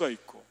호수가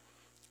있고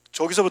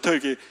저기서부터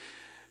이렇게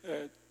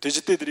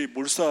돼지떼들이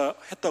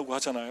몰사했다고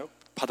하잖아요.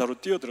 바다로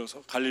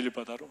뛰어들어서 갈릴리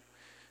바다로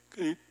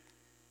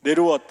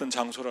내려왔던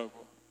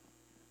장소라고.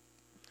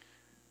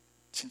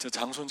 진짜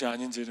장소인지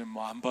아닌지는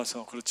안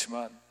봐서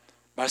그렇지만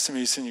말씀에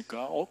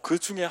있으니까 그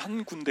중에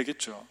한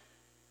군데겠죠.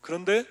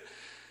 그런데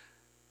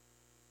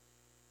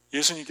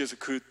예수님께서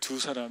그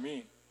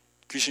 2사람이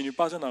귀신이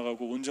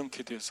빠져나가고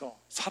온전케 돼서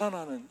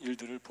살아나는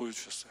일들을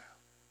보여주셨어요.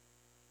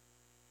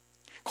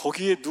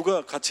 거기에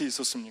누가 같이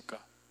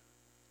있었습니까?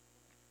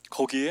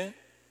 거기에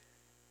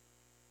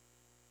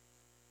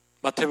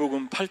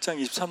마태복음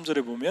 8장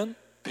 23절에 보면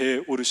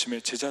배에 오르심에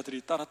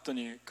제자들이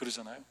따랐더니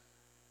그러잖아요.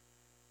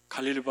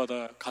 갈릴리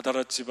바다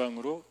가다라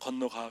지방으로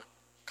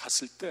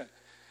건너갔을 때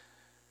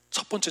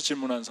첫 번째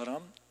질문한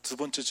사람,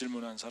 2번째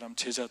질문한 사람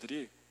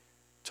제자들이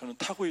저는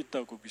타고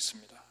있다고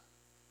믿습니다.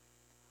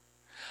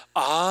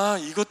 아,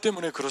 이것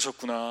때문에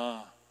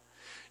그러셨구나.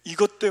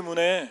 이것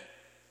때문에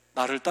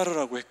나를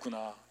따르라고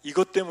했구나.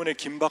 이것 때문에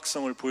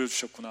긴박성을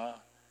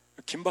보여주셨구나.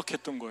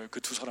 긴박했던 거예요, 그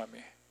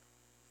 2사람이.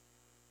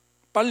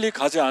 빨리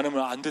가지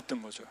않으면 안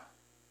됐던 거죠.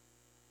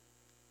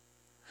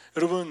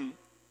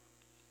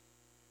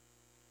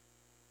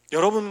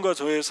 여러분과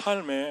저의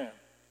삶에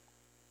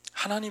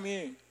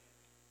하나님이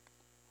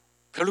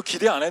별로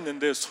기대 안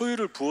했는데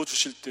소유를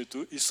부어주실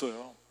때도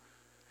있어요.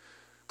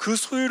 그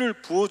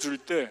소유를 부어줄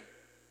때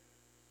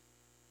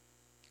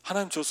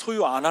하나님 저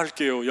소유 안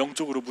할게요.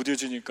 영적으로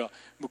무뎌지니까.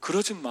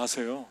 그러진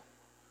마세요.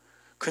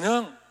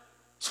 그냥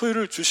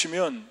소유를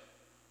주시면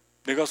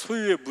내가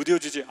소유에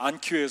무뎌지지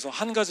않기 위해서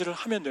한 가지를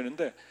하면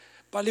되는데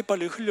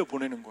빨리빨리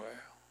흘려보내는 거예요.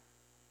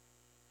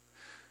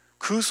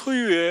 그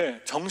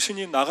소유에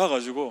정신이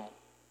나가가지고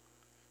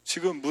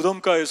지금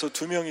무덤가에서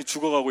 2명이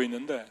죽어가고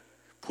있는데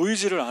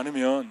보이지를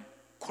않으면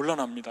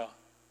곤란합니다.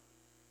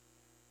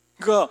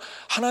 그러니까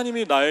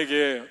하나님이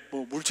나에게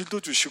물질도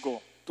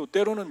주시고 또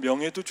때로는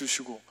명예도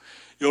주시고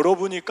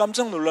여러분이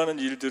깜짝 놀라는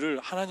일들을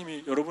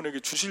하나님이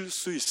여러분에게 주실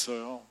수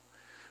있어요.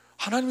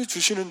 하나님이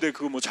주시는데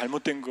그거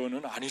잘못된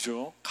거는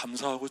아니죠.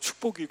 감사하고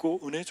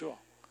축복이고 은혜죠.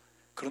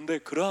 그런데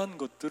그러한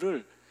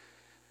것들을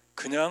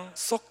그냥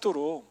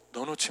썩도록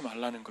넣어놓지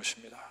말라는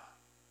것입니다.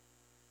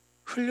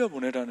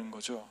 흘려보내라는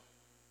거죠.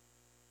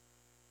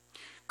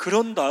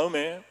 그런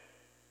다음에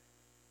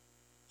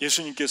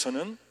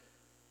예수님께서는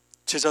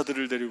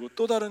제자들을 데리고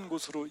또 다른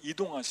곳으로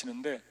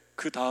이동하시는데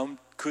그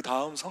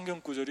다음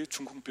성경 구절이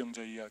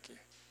중풍병자 이야기,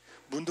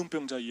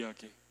 문둥병자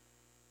이야기.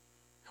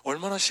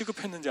 얼마나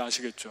시급했는지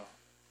아시겠죠?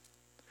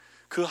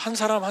 그 한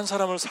사람 한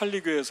사람을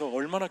살리기 위해서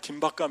얼마나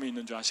긴박감이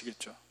있는지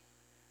아시겠죠?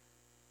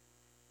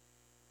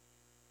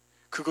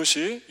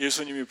 그것이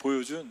예수님이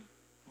보여준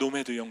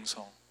노매드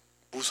영성,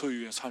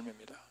 무소유의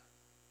삶입니다.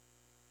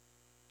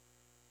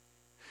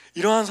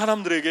 이러한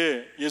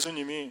사람들에게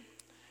예수님이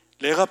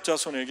레갑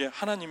자손에게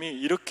하나님이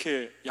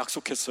이렇게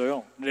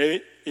약속했어요.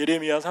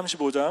 예레미야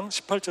 35장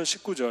 18절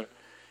 19절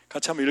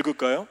같이 한번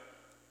읽을까요?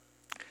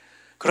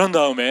 그런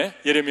다음에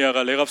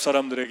예레미야가 레갑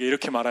사람들에게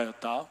이렇게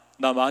말하였다.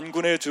 나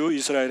만군의 주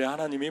이스라엘의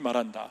하나님이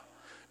말한다.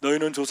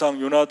 너희는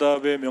조상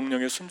요나답의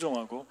명령에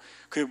순종하고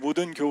그의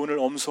모든 교훈을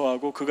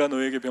엄수하고 그가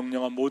너에게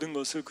명령한 모든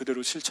것을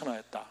그대로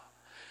실천하였다.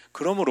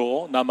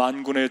 그러므로 나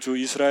만군의 주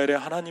이스라엘의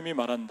하나님이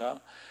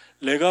말한다.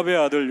 레갑의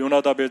아들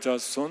요나답의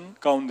자손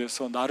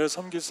가운데서 나를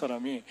섬길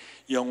사람이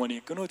영원히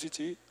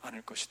끊어지지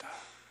않을 것이다.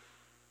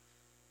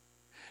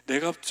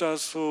 레갑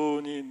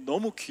자손이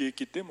너무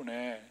귀했기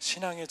때문에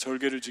신앙의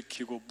절개를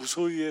지키고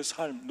무소유의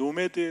삶,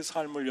 노매드의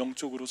삶을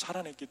영적으로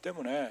살아냈기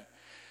때문에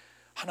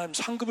하나님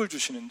상급을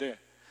주시는데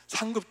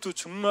상급도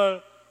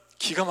정말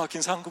기가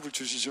막힌 상급을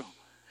주시죠.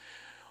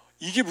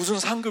 이게 무슨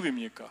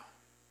상급입니까?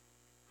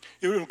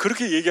 여러분,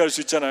 그렇게 얘기할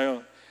수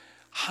있잖아요.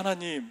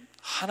 하나님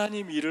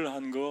일을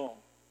한 거,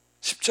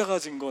 십자가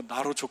진 거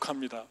나로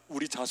족합니다.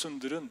 우리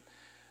자손들은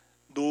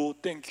no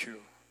thank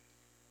you.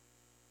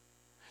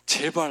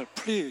 제발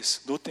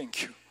please no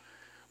thank you.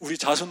 우리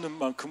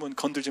자손들만큼은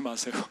건들지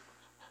마세요.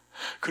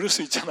 그럴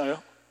수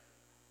있잖아요.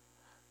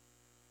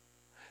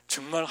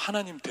 정말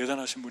하나님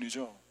대단하신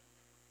분이죠.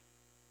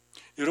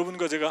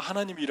 여러분과 제가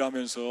하나님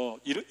일하면서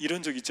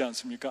이런 적 있지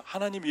않습니까?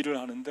 하나님 일을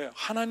하는데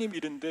하나님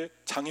일인데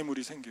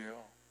장애물이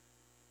생겨요.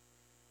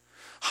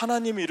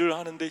 하나님 일을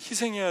하는데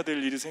희생해야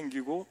될 일이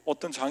생기고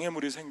어떤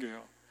장애물이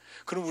생겨요.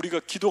 그럼 우리가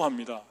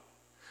기도합니다.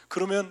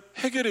 그러면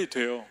해결이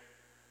돼요.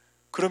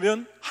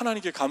 그러면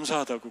하나님께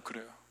감사하다고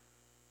그래요.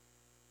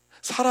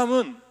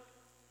 사람은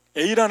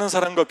A라는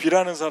사람과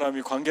B라는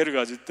사람이 관계를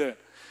가질 때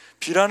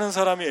B라는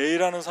사람이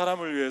A라는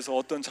사람을 위해서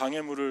어떤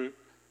장애물을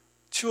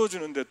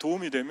치워주는데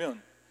도움이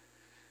되면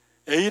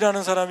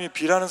A라는 사람이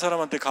B라는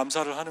사람한테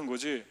감사를 하는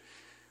거지,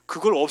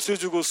 그걸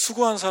없애주고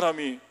수고한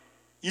사람이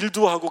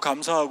일도 하고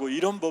감사하고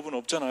이런 법은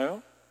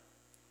없잖아요.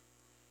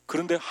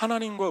 그런데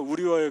하나님과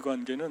우리와의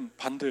관계는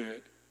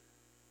반대입니다.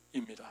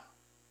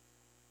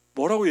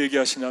 뭐라고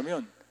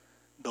얘기하시냐면,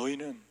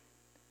 너희는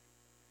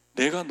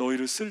내가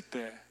너희를 쓸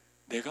때,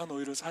 내가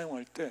너희를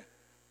사용할 때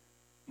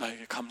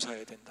나에게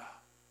감사해야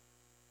된다.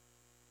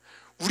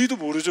 우리도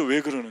모르죠,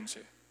 왜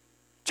그러는지.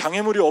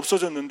 장애물이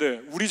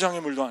없어졌는데 우리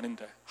장애물도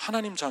아닌데,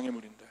 하나님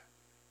장애물인데,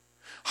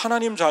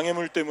 하나님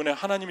장애물 때문에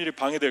하나님 일이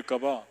방해될까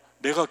봐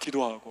내가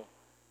기도하고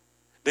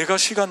내가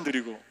시간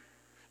들이고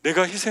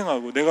내가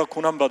희생하고 내가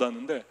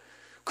고난받았는데,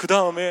 그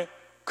다음에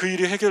그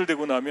일이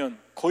해결되고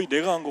나면 거의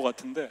내가 한 것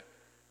같은데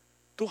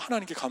또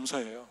하나님께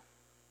감사해요.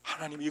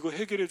 하나님 이거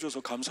해결해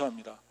줘서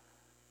감사합니다.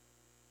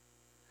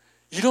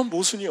 이런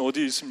모순이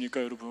어디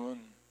있습니까,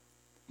 여러분?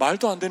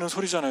 말도 안 되는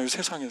소리잖아요,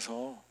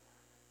 세상에서.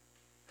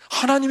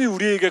 하나님이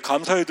우리에게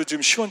감사해도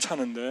지금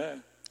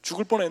시원찮은데,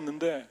 죽을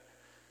뻔했는데,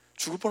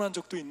 죽을 뻔한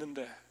적도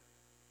있는데,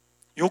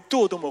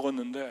 욕도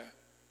얻어먹었는데,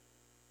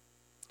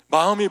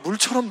 마음이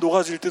물처럼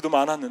녹아질 때도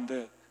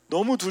많았는데,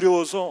 너무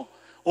두려워서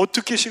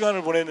어떻게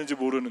시간을 보냈는지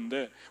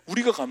모르는데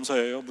우리가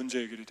감사해요, 문제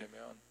해결이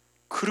되면.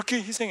 그렇게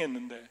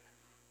희생했는데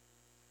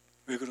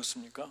왜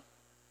그렇습니까?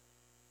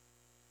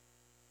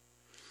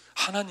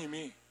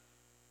 하나님이,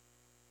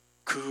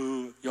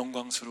 그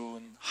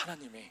영광스러운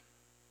하나님이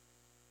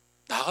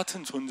나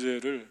같은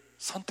존재를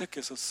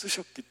선택해서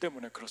쓰셨기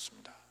때문에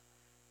그렇습니다.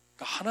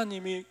 그러니까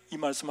하나님이 이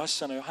말씀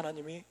하시잖아요.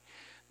 하나님이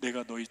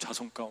내가 너희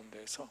자손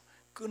가운데에서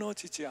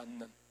끊어지지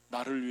않는,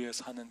 나를 위해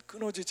사는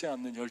끊어지지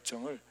않는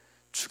열정을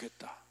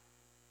주겠다.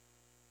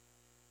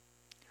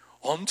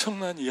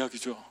 엄청난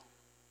이야기죠.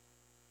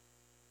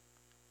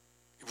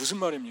 무슨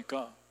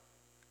말입니까?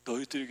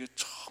 너희들에게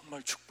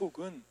정말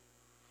축복은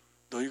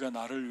너희가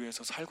나를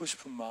위해서 살고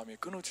싶은 마음이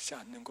끊어지지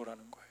않는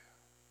거라는 거예요.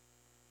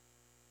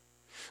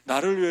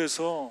 나를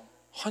위해서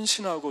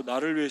헌신하고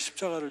나를 위해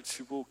십자가를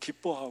지고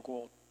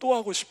기뻐하고 또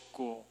하고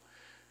싶고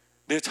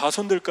내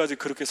자손들까지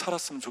그렇게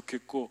살았으면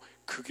좋겠고,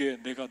 그게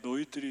내가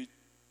너희들이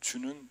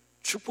주는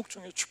축복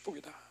중에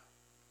축복이다.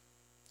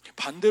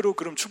 반대로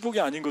그럼 축복이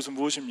아닌 것은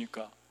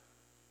무엇입니까?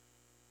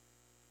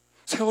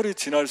 세월이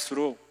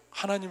지날수록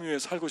하나님 위해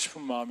살고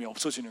싶은 마음이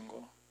없어지는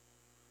거.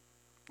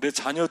 내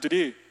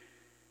자녀들이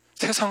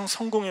세상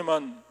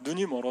성공에만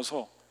눈이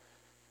멀어서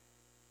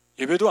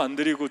예배도 안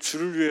드리고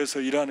주를 위해서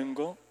일하는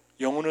거,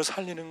 영혼을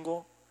살리는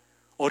거,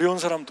 어려운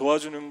사람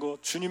도와주는 거,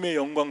 주님의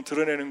영광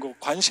드러내는 거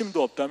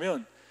관심도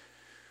없다면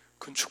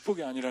그건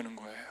축복이 아니라는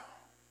거예요.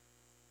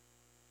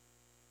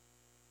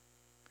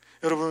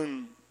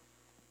 여러분,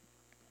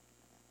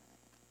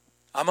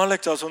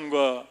 아말렉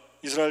자손과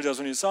이스라엘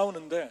자손이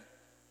싸우는데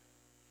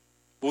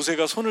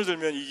모세가 손을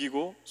들면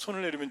이기고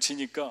손을 내리면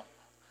지니까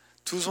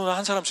두 손을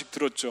한 사람씩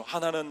들었죠.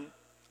 하나는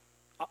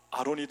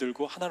아론이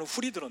들고 하나는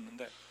훌이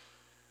들었는데,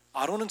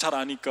 아론은 잘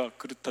아니까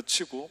그렇다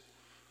치고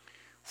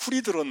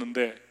훌이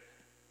들었는데,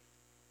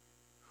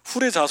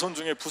 훌의 자손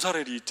중에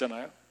부사렐이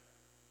있잖아요.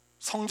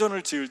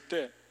 성전을 지을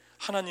때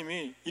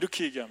하나님이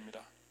이렇게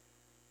얘기합니다.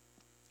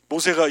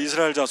 모세가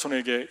이스라엘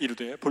자손에게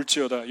이르되,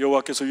 볼지어다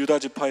여호와께서 유다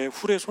지파의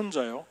훌의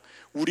손자요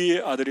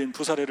우리의 아들인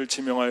부사렐을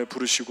지명하여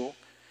부르시고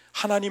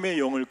하나님의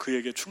영을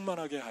그에게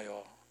충만하게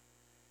하여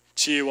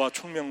지혜와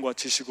총명과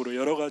지식으로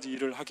여러 가지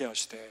일을 하게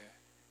하시되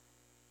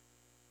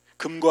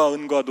금과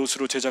은과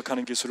노수로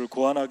제작하는 기술을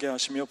고안하게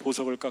하시며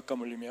보석을 깎아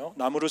물리며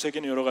나무로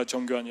새기는 여러 가지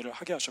정교한 일을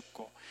하게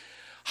하셨고,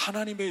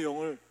 하나님의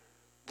영을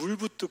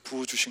물붓듯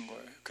부어주신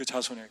거예요, 그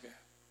자손에게.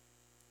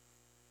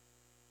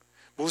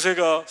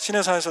 모세가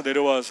시내산에서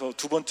내려와서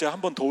두 번째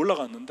한 번 더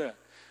올라갔는데,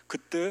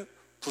 그때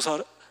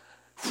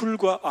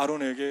훌과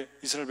아론에게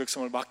이스라엘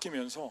백성을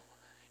맡기면서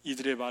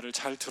이들의 말을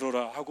잘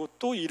들어라 하고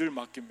또 일을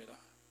맡깁니다.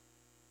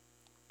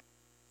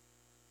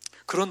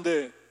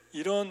 그런데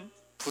이런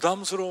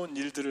부담스러운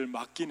일들을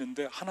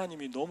맡기는데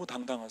하나님이 너무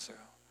당당하세요.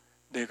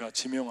 내가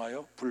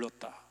지명하여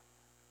불렀다.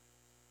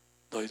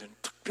 너희들은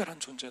특별한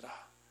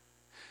존재다.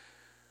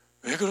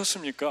 왜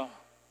그렇습니까?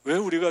 왜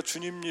우리가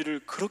주님 일을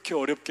그렇게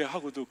어렵게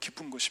하고도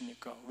기쁜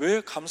것입니까?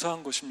 왜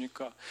감사한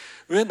것입니까?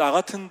 왜 나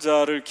같은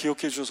자를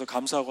기억해 주셔서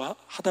감사하고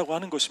하다고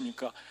하는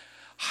것입니까?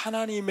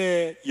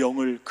 하나님의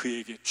영을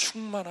그에게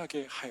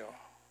충만하게 하여.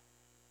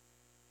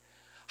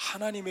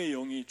 하나님의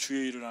영이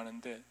주의 일을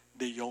하는데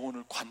내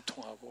영혼을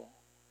관통하고,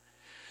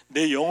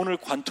 내 영혼을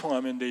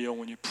관통하면 내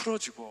영혼이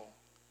풀어지고,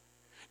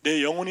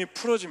 내 영혼이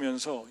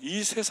풀어지면서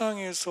이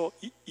세상에서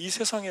이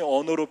세상의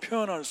언어로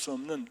표현할 수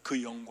없는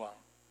그 영광이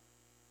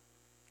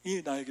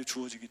나에게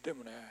주어지기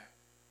때문에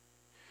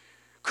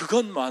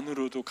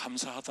그것만으로도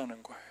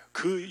감사하다는 거예요.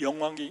 그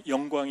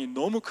영광이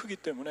너무 크기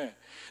때문에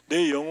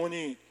내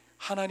영혼이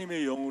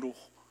하나님의 영으로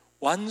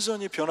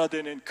완전히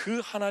변화되는 그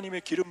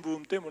하나님의 기름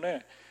부음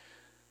때문에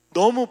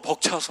너무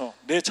벅차서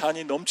내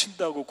잔이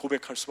넘친다고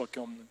고백할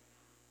수밖에 없는,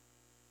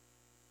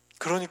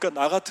 그러니까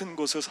나 같은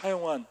그릇을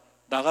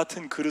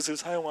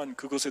사용한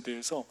그것에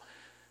대해서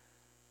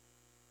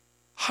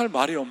할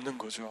말이 없는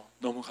거죠.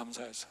 너무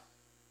감사해서.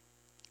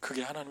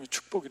 그게 하나님의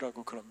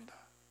축복이라고 그럽니다.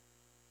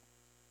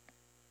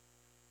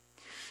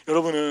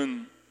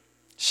 여러분은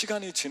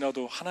시간이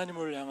지나도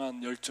하나님을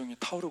향한 열정이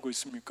타오르고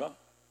있습니까?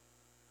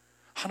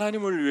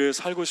 하나님을 위해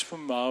살고 싶은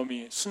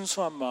마음이,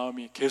 순수한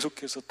마음이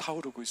계속해서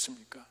타오르고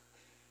있습니까?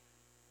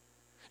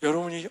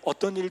 여러분이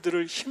어떤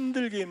일들을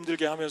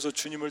힘들게 하면서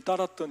주님을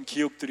따랐던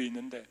기억들이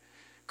있는데,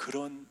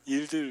 그런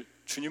일들,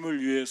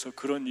 주님을 위해서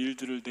그런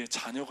일들을 내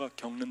자녀가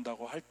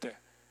겪는다고 할 때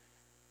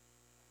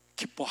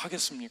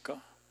기뻐하겠습니까?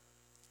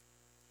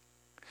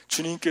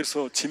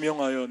 주님께서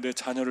지명하여 내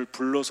자녀를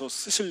불러서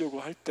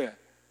쓰시려고 할 때,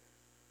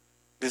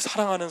 내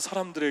사랑하는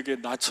사람들에게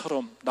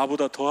나처럼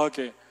나보다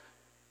더하게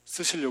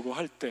쓰시려고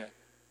할 때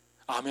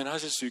아멘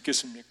하실 수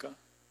있겠습니까?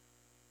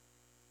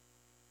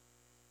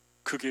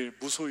 그게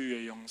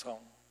무소유의 영성,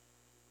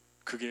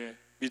 그게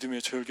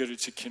믿음의 절개를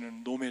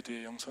지키는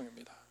노매드의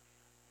영성입니다.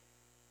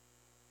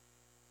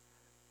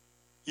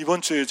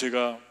 이번 주에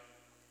제가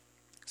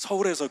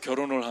서울에서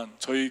결혼을 한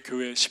저희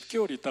교회에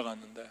 10개월 있다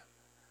갔는데,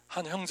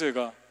 한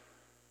형제가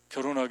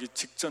결혼하기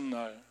직전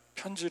날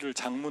편지를,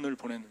 장문을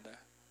보냈는데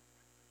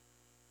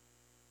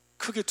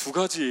크게 두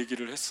가지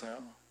얘기를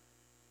했어요.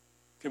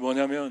 그게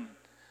뭐냐면,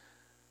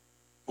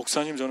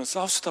 목사님, 저는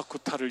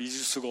사우스다코타를 잊을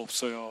수가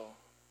없어요.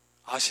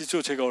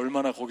 아시죠? 제가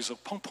얼마나 거기서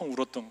펑펑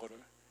울었던 거를.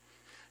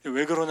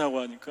 왜 그러냐고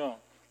하니까,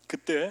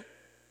 그때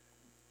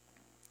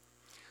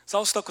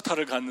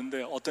사우스다코타를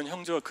갔는데 어떤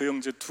형제와 그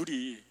형제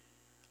둘이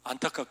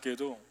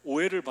안타깝게도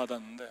오해를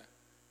받았는데,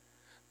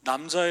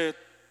 남자의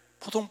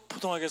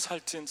포동포동하게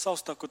살찐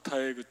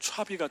사우스다코타의 그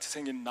촤비같이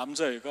생긴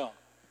남자애가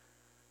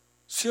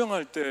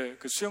수영할 때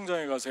그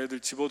수영장에 가서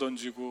애들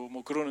집어던지고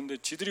뭐 그러는데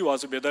지들이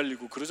와서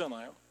매달리고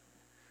그러잖아요.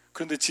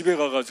 그런데 집에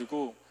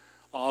가가지고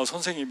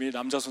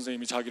남자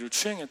선생님이 자기를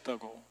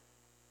추행했다고,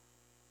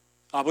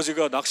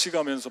 아버지가 낚시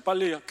가면서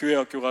빨리 교회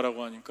학교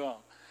가라고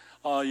하니까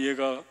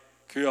얘가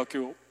교회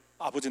학교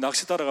아버지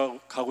낚시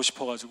따라가고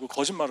싶어가지고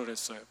거짓말을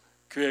했어요.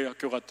 교회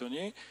학교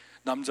갔더니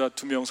남자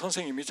 2명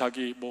선생님이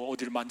자기 뭐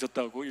어디를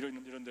만졌다고,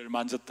 이런 데를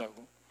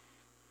만졌다고.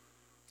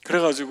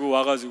 그래가지고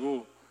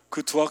와가지고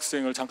그 두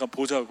학생을 잠깐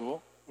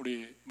보자고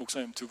우리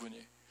목사님 두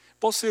분이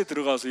버스에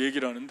들어가서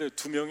얘기를 하는데,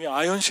 2명이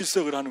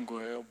아연실색을 하는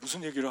거예요.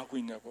 무슨 얘기를 하고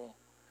있냐고.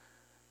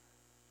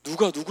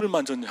 누가 누굴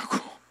만졌냐고.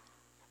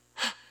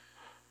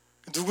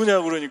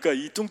 누구냐고 그러니까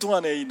이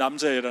뚱뚱한 애, 이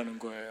남자애라는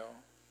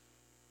거예요.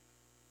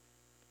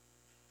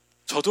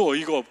 저도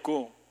어이가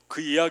없고,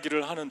 그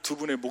이야기를 하는 두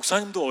분의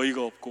목사님도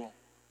어이가 없고,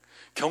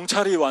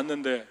 경찰이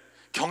왔는데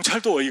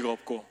경찰도 어이가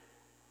없고.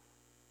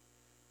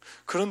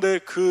 그런데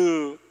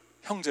그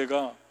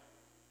형제가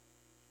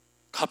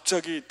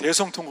갑자기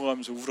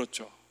대성통곡하면서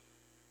울었죠.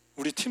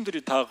 우리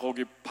팀들이 다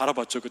거기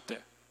바라봤죠.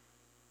 그때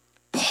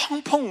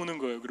펑펑 우는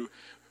거예요. 그리고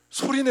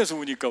소리내서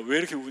우니까 왜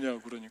이렇게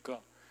우냐고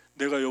그러니까,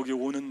 내가 여기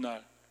오는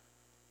날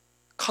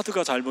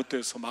카드가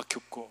잘못돼서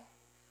막혔고,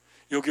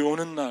 여기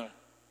오는 날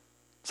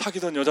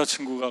사귀던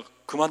여자친구가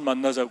그만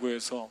만나자고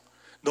해서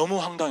너무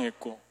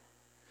황당했고,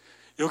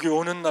 여기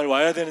오는 날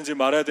와야 되는지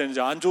말아야 되는지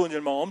안 좋은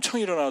일만 엄청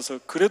일어나서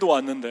그래도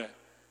왔는데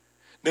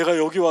내가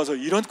여기 와서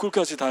이런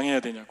꼴까지 당해야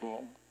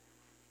되냐고.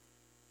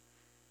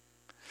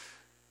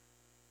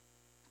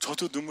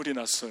 저도 눈물이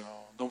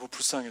났어요. 너무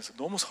불쌍해서,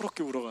 너무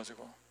서럽게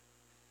울어가지고.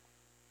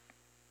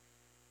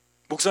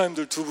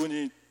 목사님들 두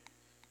분이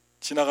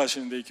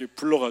지나가시는데 이렇게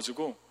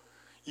불러가지고,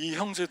 이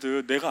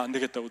형제들 내가 안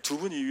되겠다고, 두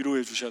분이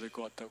위로해 주셔야 될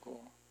것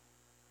같다고.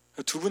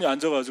 두 분이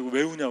앉아가지고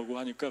왜 우냐고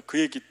하니까 그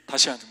얘기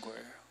다시 하는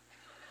거예요.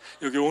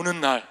 여기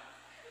오는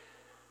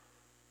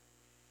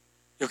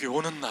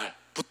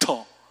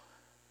날부터.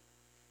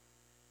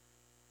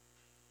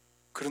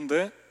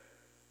 그런데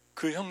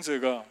그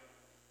형제가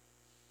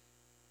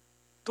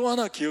또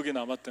하나 기억에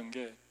남았던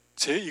게,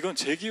 이건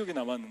제 기억에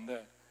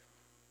남았는데,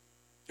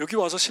 여기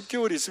와서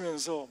 10개월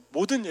있으면서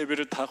모든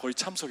예배를 다 거의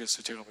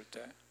참석했어요. 제가 볼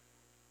때.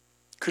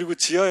 그리고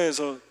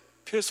지하에서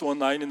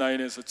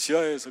PS199에서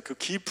지하에서 그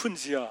깊은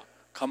지하,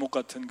 감옥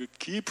같은 그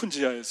깊은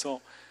지하에서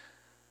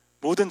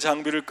모든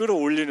장비를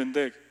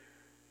끌어올리는데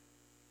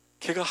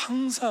걔가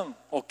항상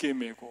어깨에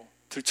메고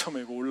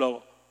들쳐메고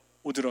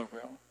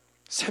올라오더라고요.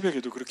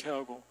 새벽에도 그렇게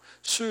하고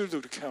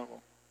수요일도 그렇게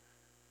하고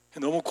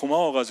너무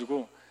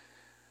고마워가지고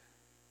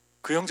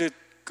그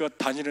형제가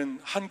다니는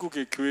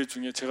한국의 교회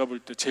중에 제가 볼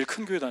때 제일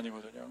큰 교회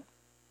다니거든요.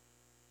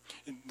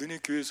 너네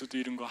교회에서도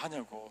이런 거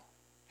하냐고.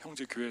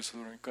 형제 교회에서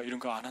그러니까 이런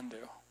거 안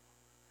한대요.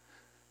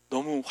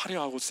 너무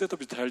화려하고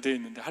셋업이 잘 돼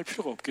있는데 할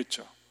필요가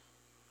없겠죠.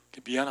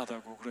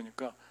 미안하다고.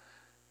 그러니까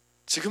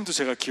지금도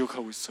제가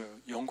기억하고 있어요.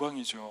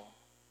 영광이죠.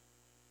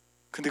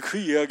 근데 그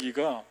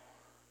이야기가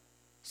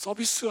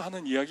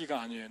서비스하는 이야기가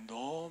아니에요.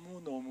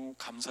 너무너무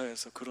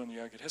감사해서 그런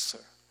이야기를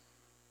했어요.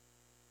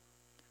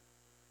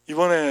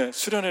 이번에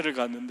수련회를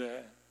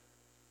갔는데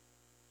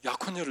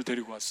약혼녀를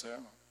데리고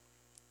왔어요.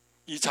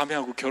 이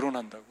자매하고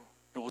결혼한다고.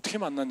 어떻게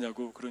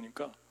만났냐고.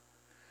 그러니까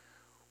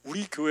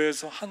우리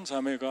교회에서 한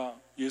자매가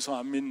예수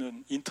안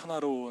믿는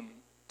인턴하러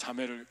온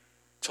자매를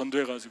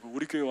전도해가지고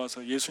우리 교회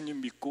와서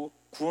예수님 믿고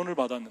구원을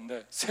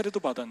받았는데, 세례도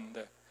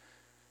받았는데,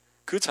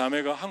 그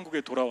자매가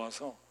한국에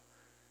돌아와서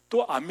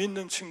또 안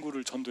믿는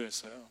친구를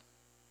전도했어요.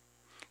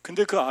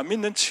 근데 그 안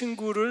믿는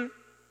친구를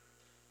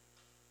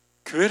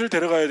교회를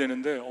데려가야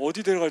되는데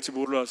어디 데려갈지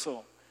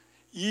몰라서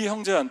이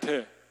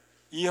형제한테,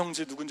 이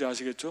형제 누군지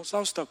아시겠죠?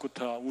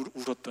 사우스다코타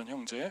울었던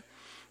형제,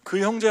 그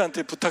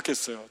형제한테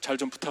부탁했어요. 잘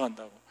좀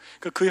부탁한다고.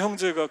 그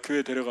형제가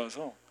교회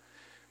데려가서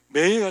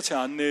매일같이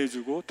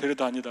안내해주고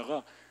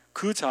데려다니다가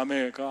그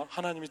자매가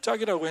하나님이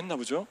짝이라고 했나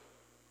보죠.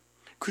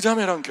 그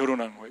자매랑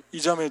결혼한 거예요. 이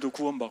자매도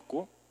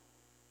구원받고,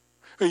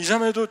 이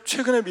자매도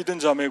최근에 믿은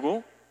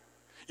자매고,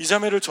 이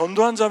자매를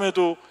전도한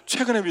자매도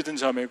최근에 믿은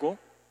자매고,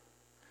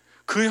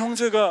 그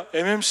형제가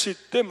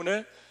MMC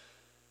때문에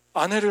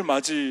아내를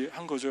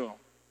맞이한 거죠.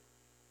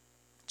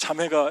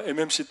 자매가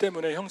MMC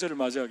때문에 형제를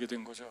맞이하게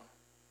된 거죠.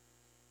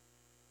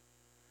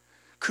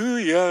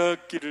 그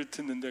이야기를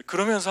듣는데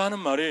그러면서 하는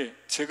말이,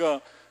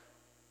 제가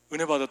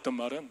은혜 받았던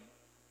말은,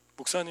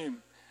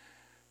 목사님,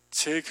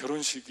 제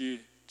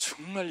결혼식이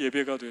정말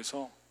예배가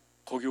돼서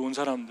거기 온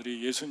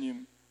사람들이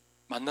예수님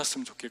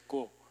만났으면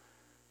좋겠고,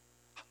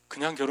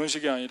 그냥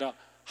결혼식이 아니라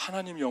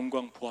하나님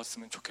영광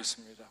보았으면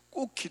좋겠습니다.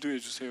 꼭 기도해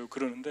주세요.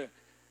 그러는데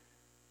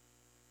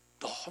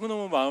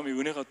너무너무 마음이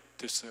은혜가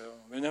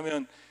됐어요.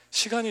 왜냐하면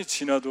시간이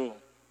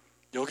지나도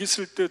여기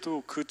있을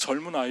때도 그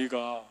젊은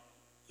아이가,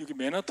 여기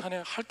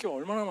맨하탄에 할 게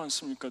얼마나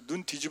많습니까?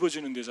 눈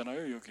뒤집어지는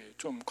데잖아요. 여기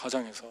좀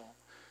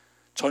과장해서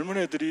젊은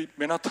애들이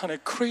맨하탄에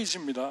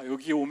크레이지입니다.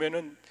 여기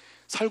오면은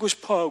살고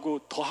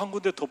싶어하고 더 한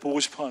군데 더 보고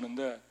싶어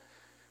하는데,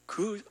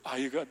 그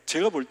아이가,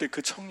 제가 볼 때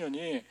그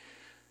청년이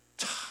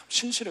참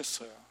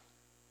신실했어요.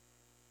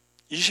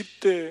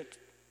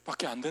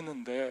 20대밖에 안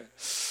됐는데,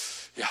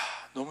 야,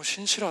 너무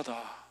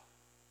신실하다.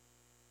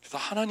 그래서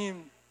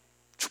하나님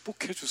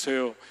축복해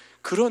주세요.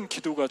 그런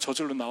기도가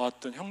저절로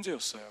나왔던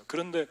형제였어요.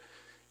 그런데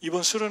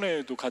이번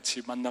수련회에도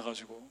같이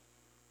만나가지고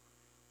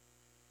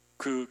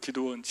그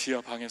기도원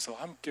지하 방에서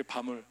함께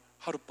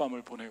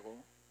하룻밤을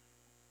보내고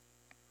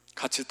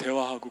같이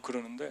대화하고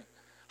그러는데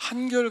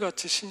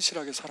한결같이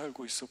신실하게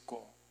살고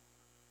있었고,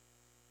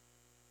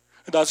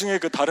 나중에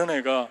그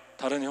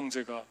다른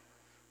형제가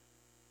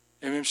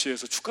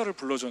MMC에서 축가를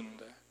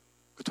불러줬는데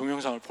그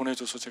동영상을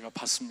보내줘서 제가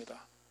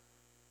봤습니다.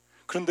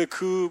 그런데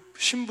그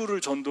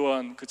신부를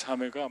전도한 그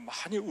자매가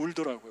많이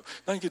울더라고요.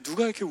 난 이게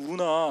누가 이렇게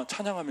우나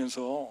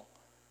찬양하면서.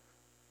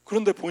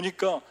 그런데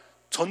보니까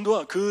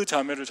그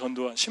자매를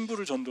전도한,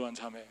 신부를 전도한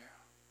자매예요.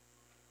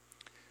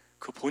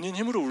 그 본인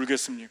힘으로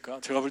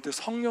울겠습니까? 제가 볼 때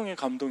성령의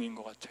감동인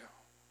것 같아요.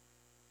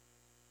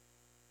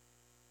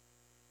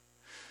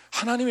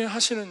 하나님이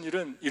하시는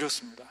일은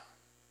이렇습니다.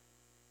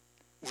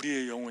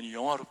 우리의 영혼이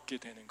영화롭게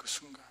되는 그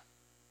순간,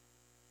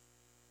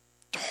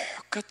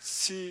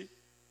 똑같이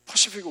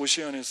퍼시픽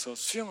오시안에서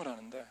수영을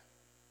하는데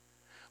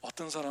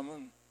어떤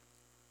사람은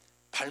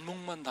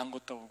발목만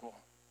담궜다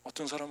오고,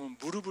 어떤 사람은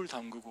무릎을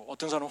담그고,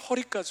 어떤 사람은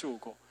허리까지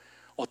오고,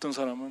 어떤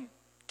사람은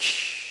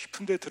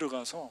깊은 데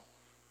들어가서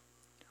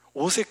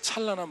오색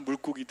찬란한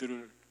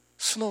물고기들을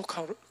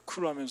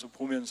스노클 하면서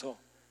보면서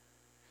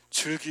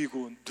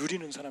즐기고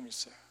누리는 사람이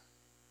있어요.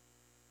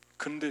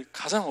 그런데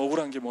가장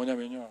억울한 게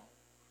뭐냐면요,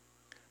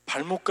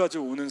 발목까지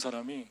오는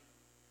사람이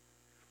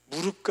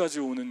무릎까지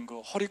오는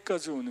거,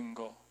 허리까지 오는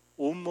거,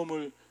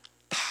 온몸을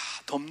다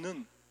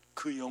덮는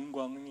그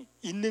영광이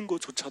있는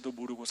것조차도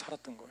모르고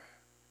살았던 거예요.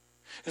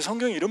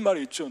 성경에 이런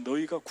말이 있죠.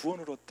 너희가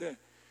구원을 얻되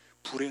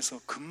불에서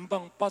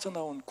금방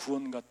빠져나온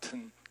구원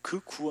같은 그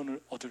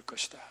구원을 얻을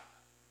것이다.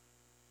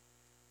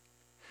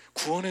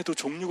 구원에도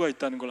종류가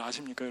있다는 걸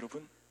아십니까,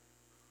 여러분?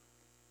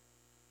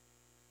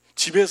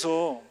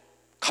 집에서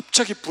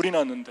갑자기 불이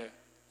났는데,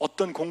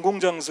 어떤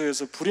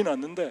공공장소에서 불이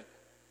났는데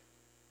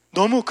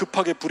너무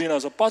급하게 불이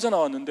나서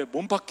빠져나왔는데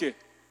몸 밖에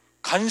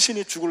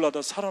간신히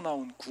죽으려다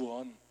살아나온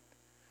구원,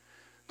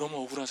 너무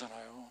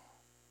억울하잖아요.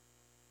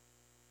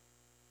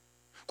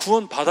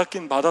 구원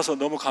받았긴 받아서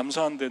너무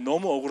감사한데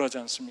너무 억울하지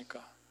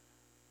않습니까?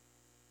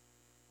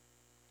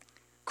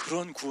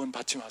 그런 구원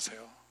받지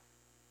마세요.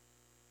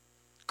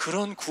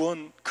 그런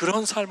구원,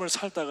 그런 삶을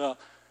살다가,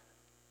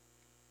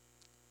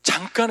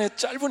 잠깐의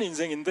짧은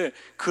인생인데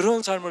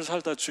그런 삶을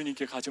살다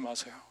주님께 가지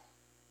마세요.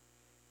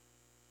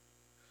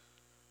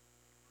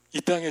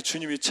 이 땅에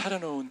주님이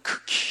차려놓은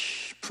그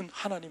깊은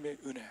하나님의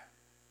은혜,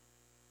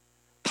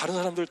 다른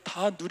사람들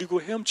다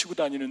누리고 헤엄치고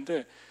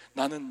다니는데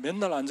나는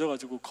맨날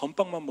앉아가지고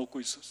건빵만 먹고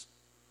있었어.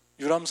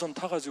 유람선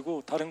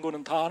타가지고 다른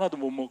거는 다 하나도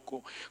못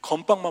먹고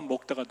건빵만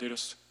먹다가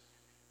내렸어.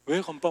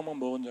 왜 건빵만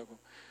먹었냐고.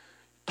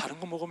 다른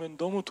거 먹으면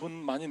너무 돈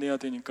많이 내야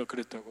되니까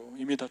그랬다고.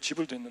 이미 다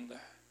지불됐는데.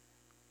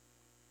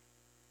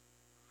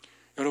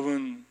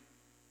 여러분,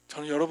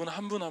 저는 여러분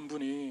한 분 한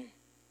분이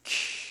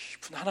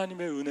깊은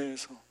하나님의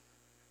은혜에서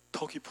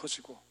더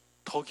깊어지고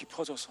더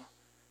깊어져서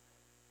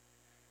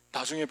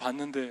나중에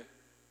봤는데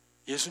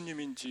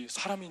예수님인지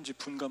사람인지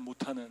분간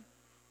못하는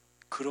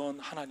그런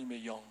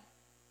하나님의 영,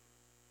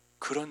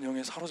 그런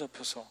영에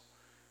사로잡혀서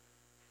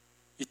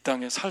이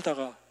땅에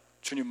살다가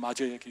주님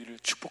맞이하기를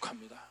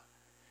축복합니다.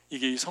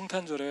 이게 이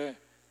성탄절에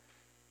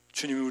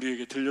주님이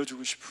우리에게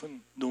들려주고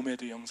싶은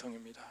노매드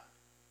영성입니다.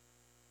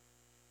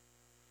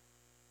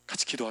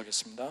 같이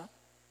기도하겠습니다.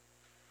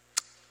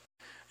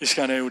 이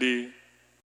시간에 우리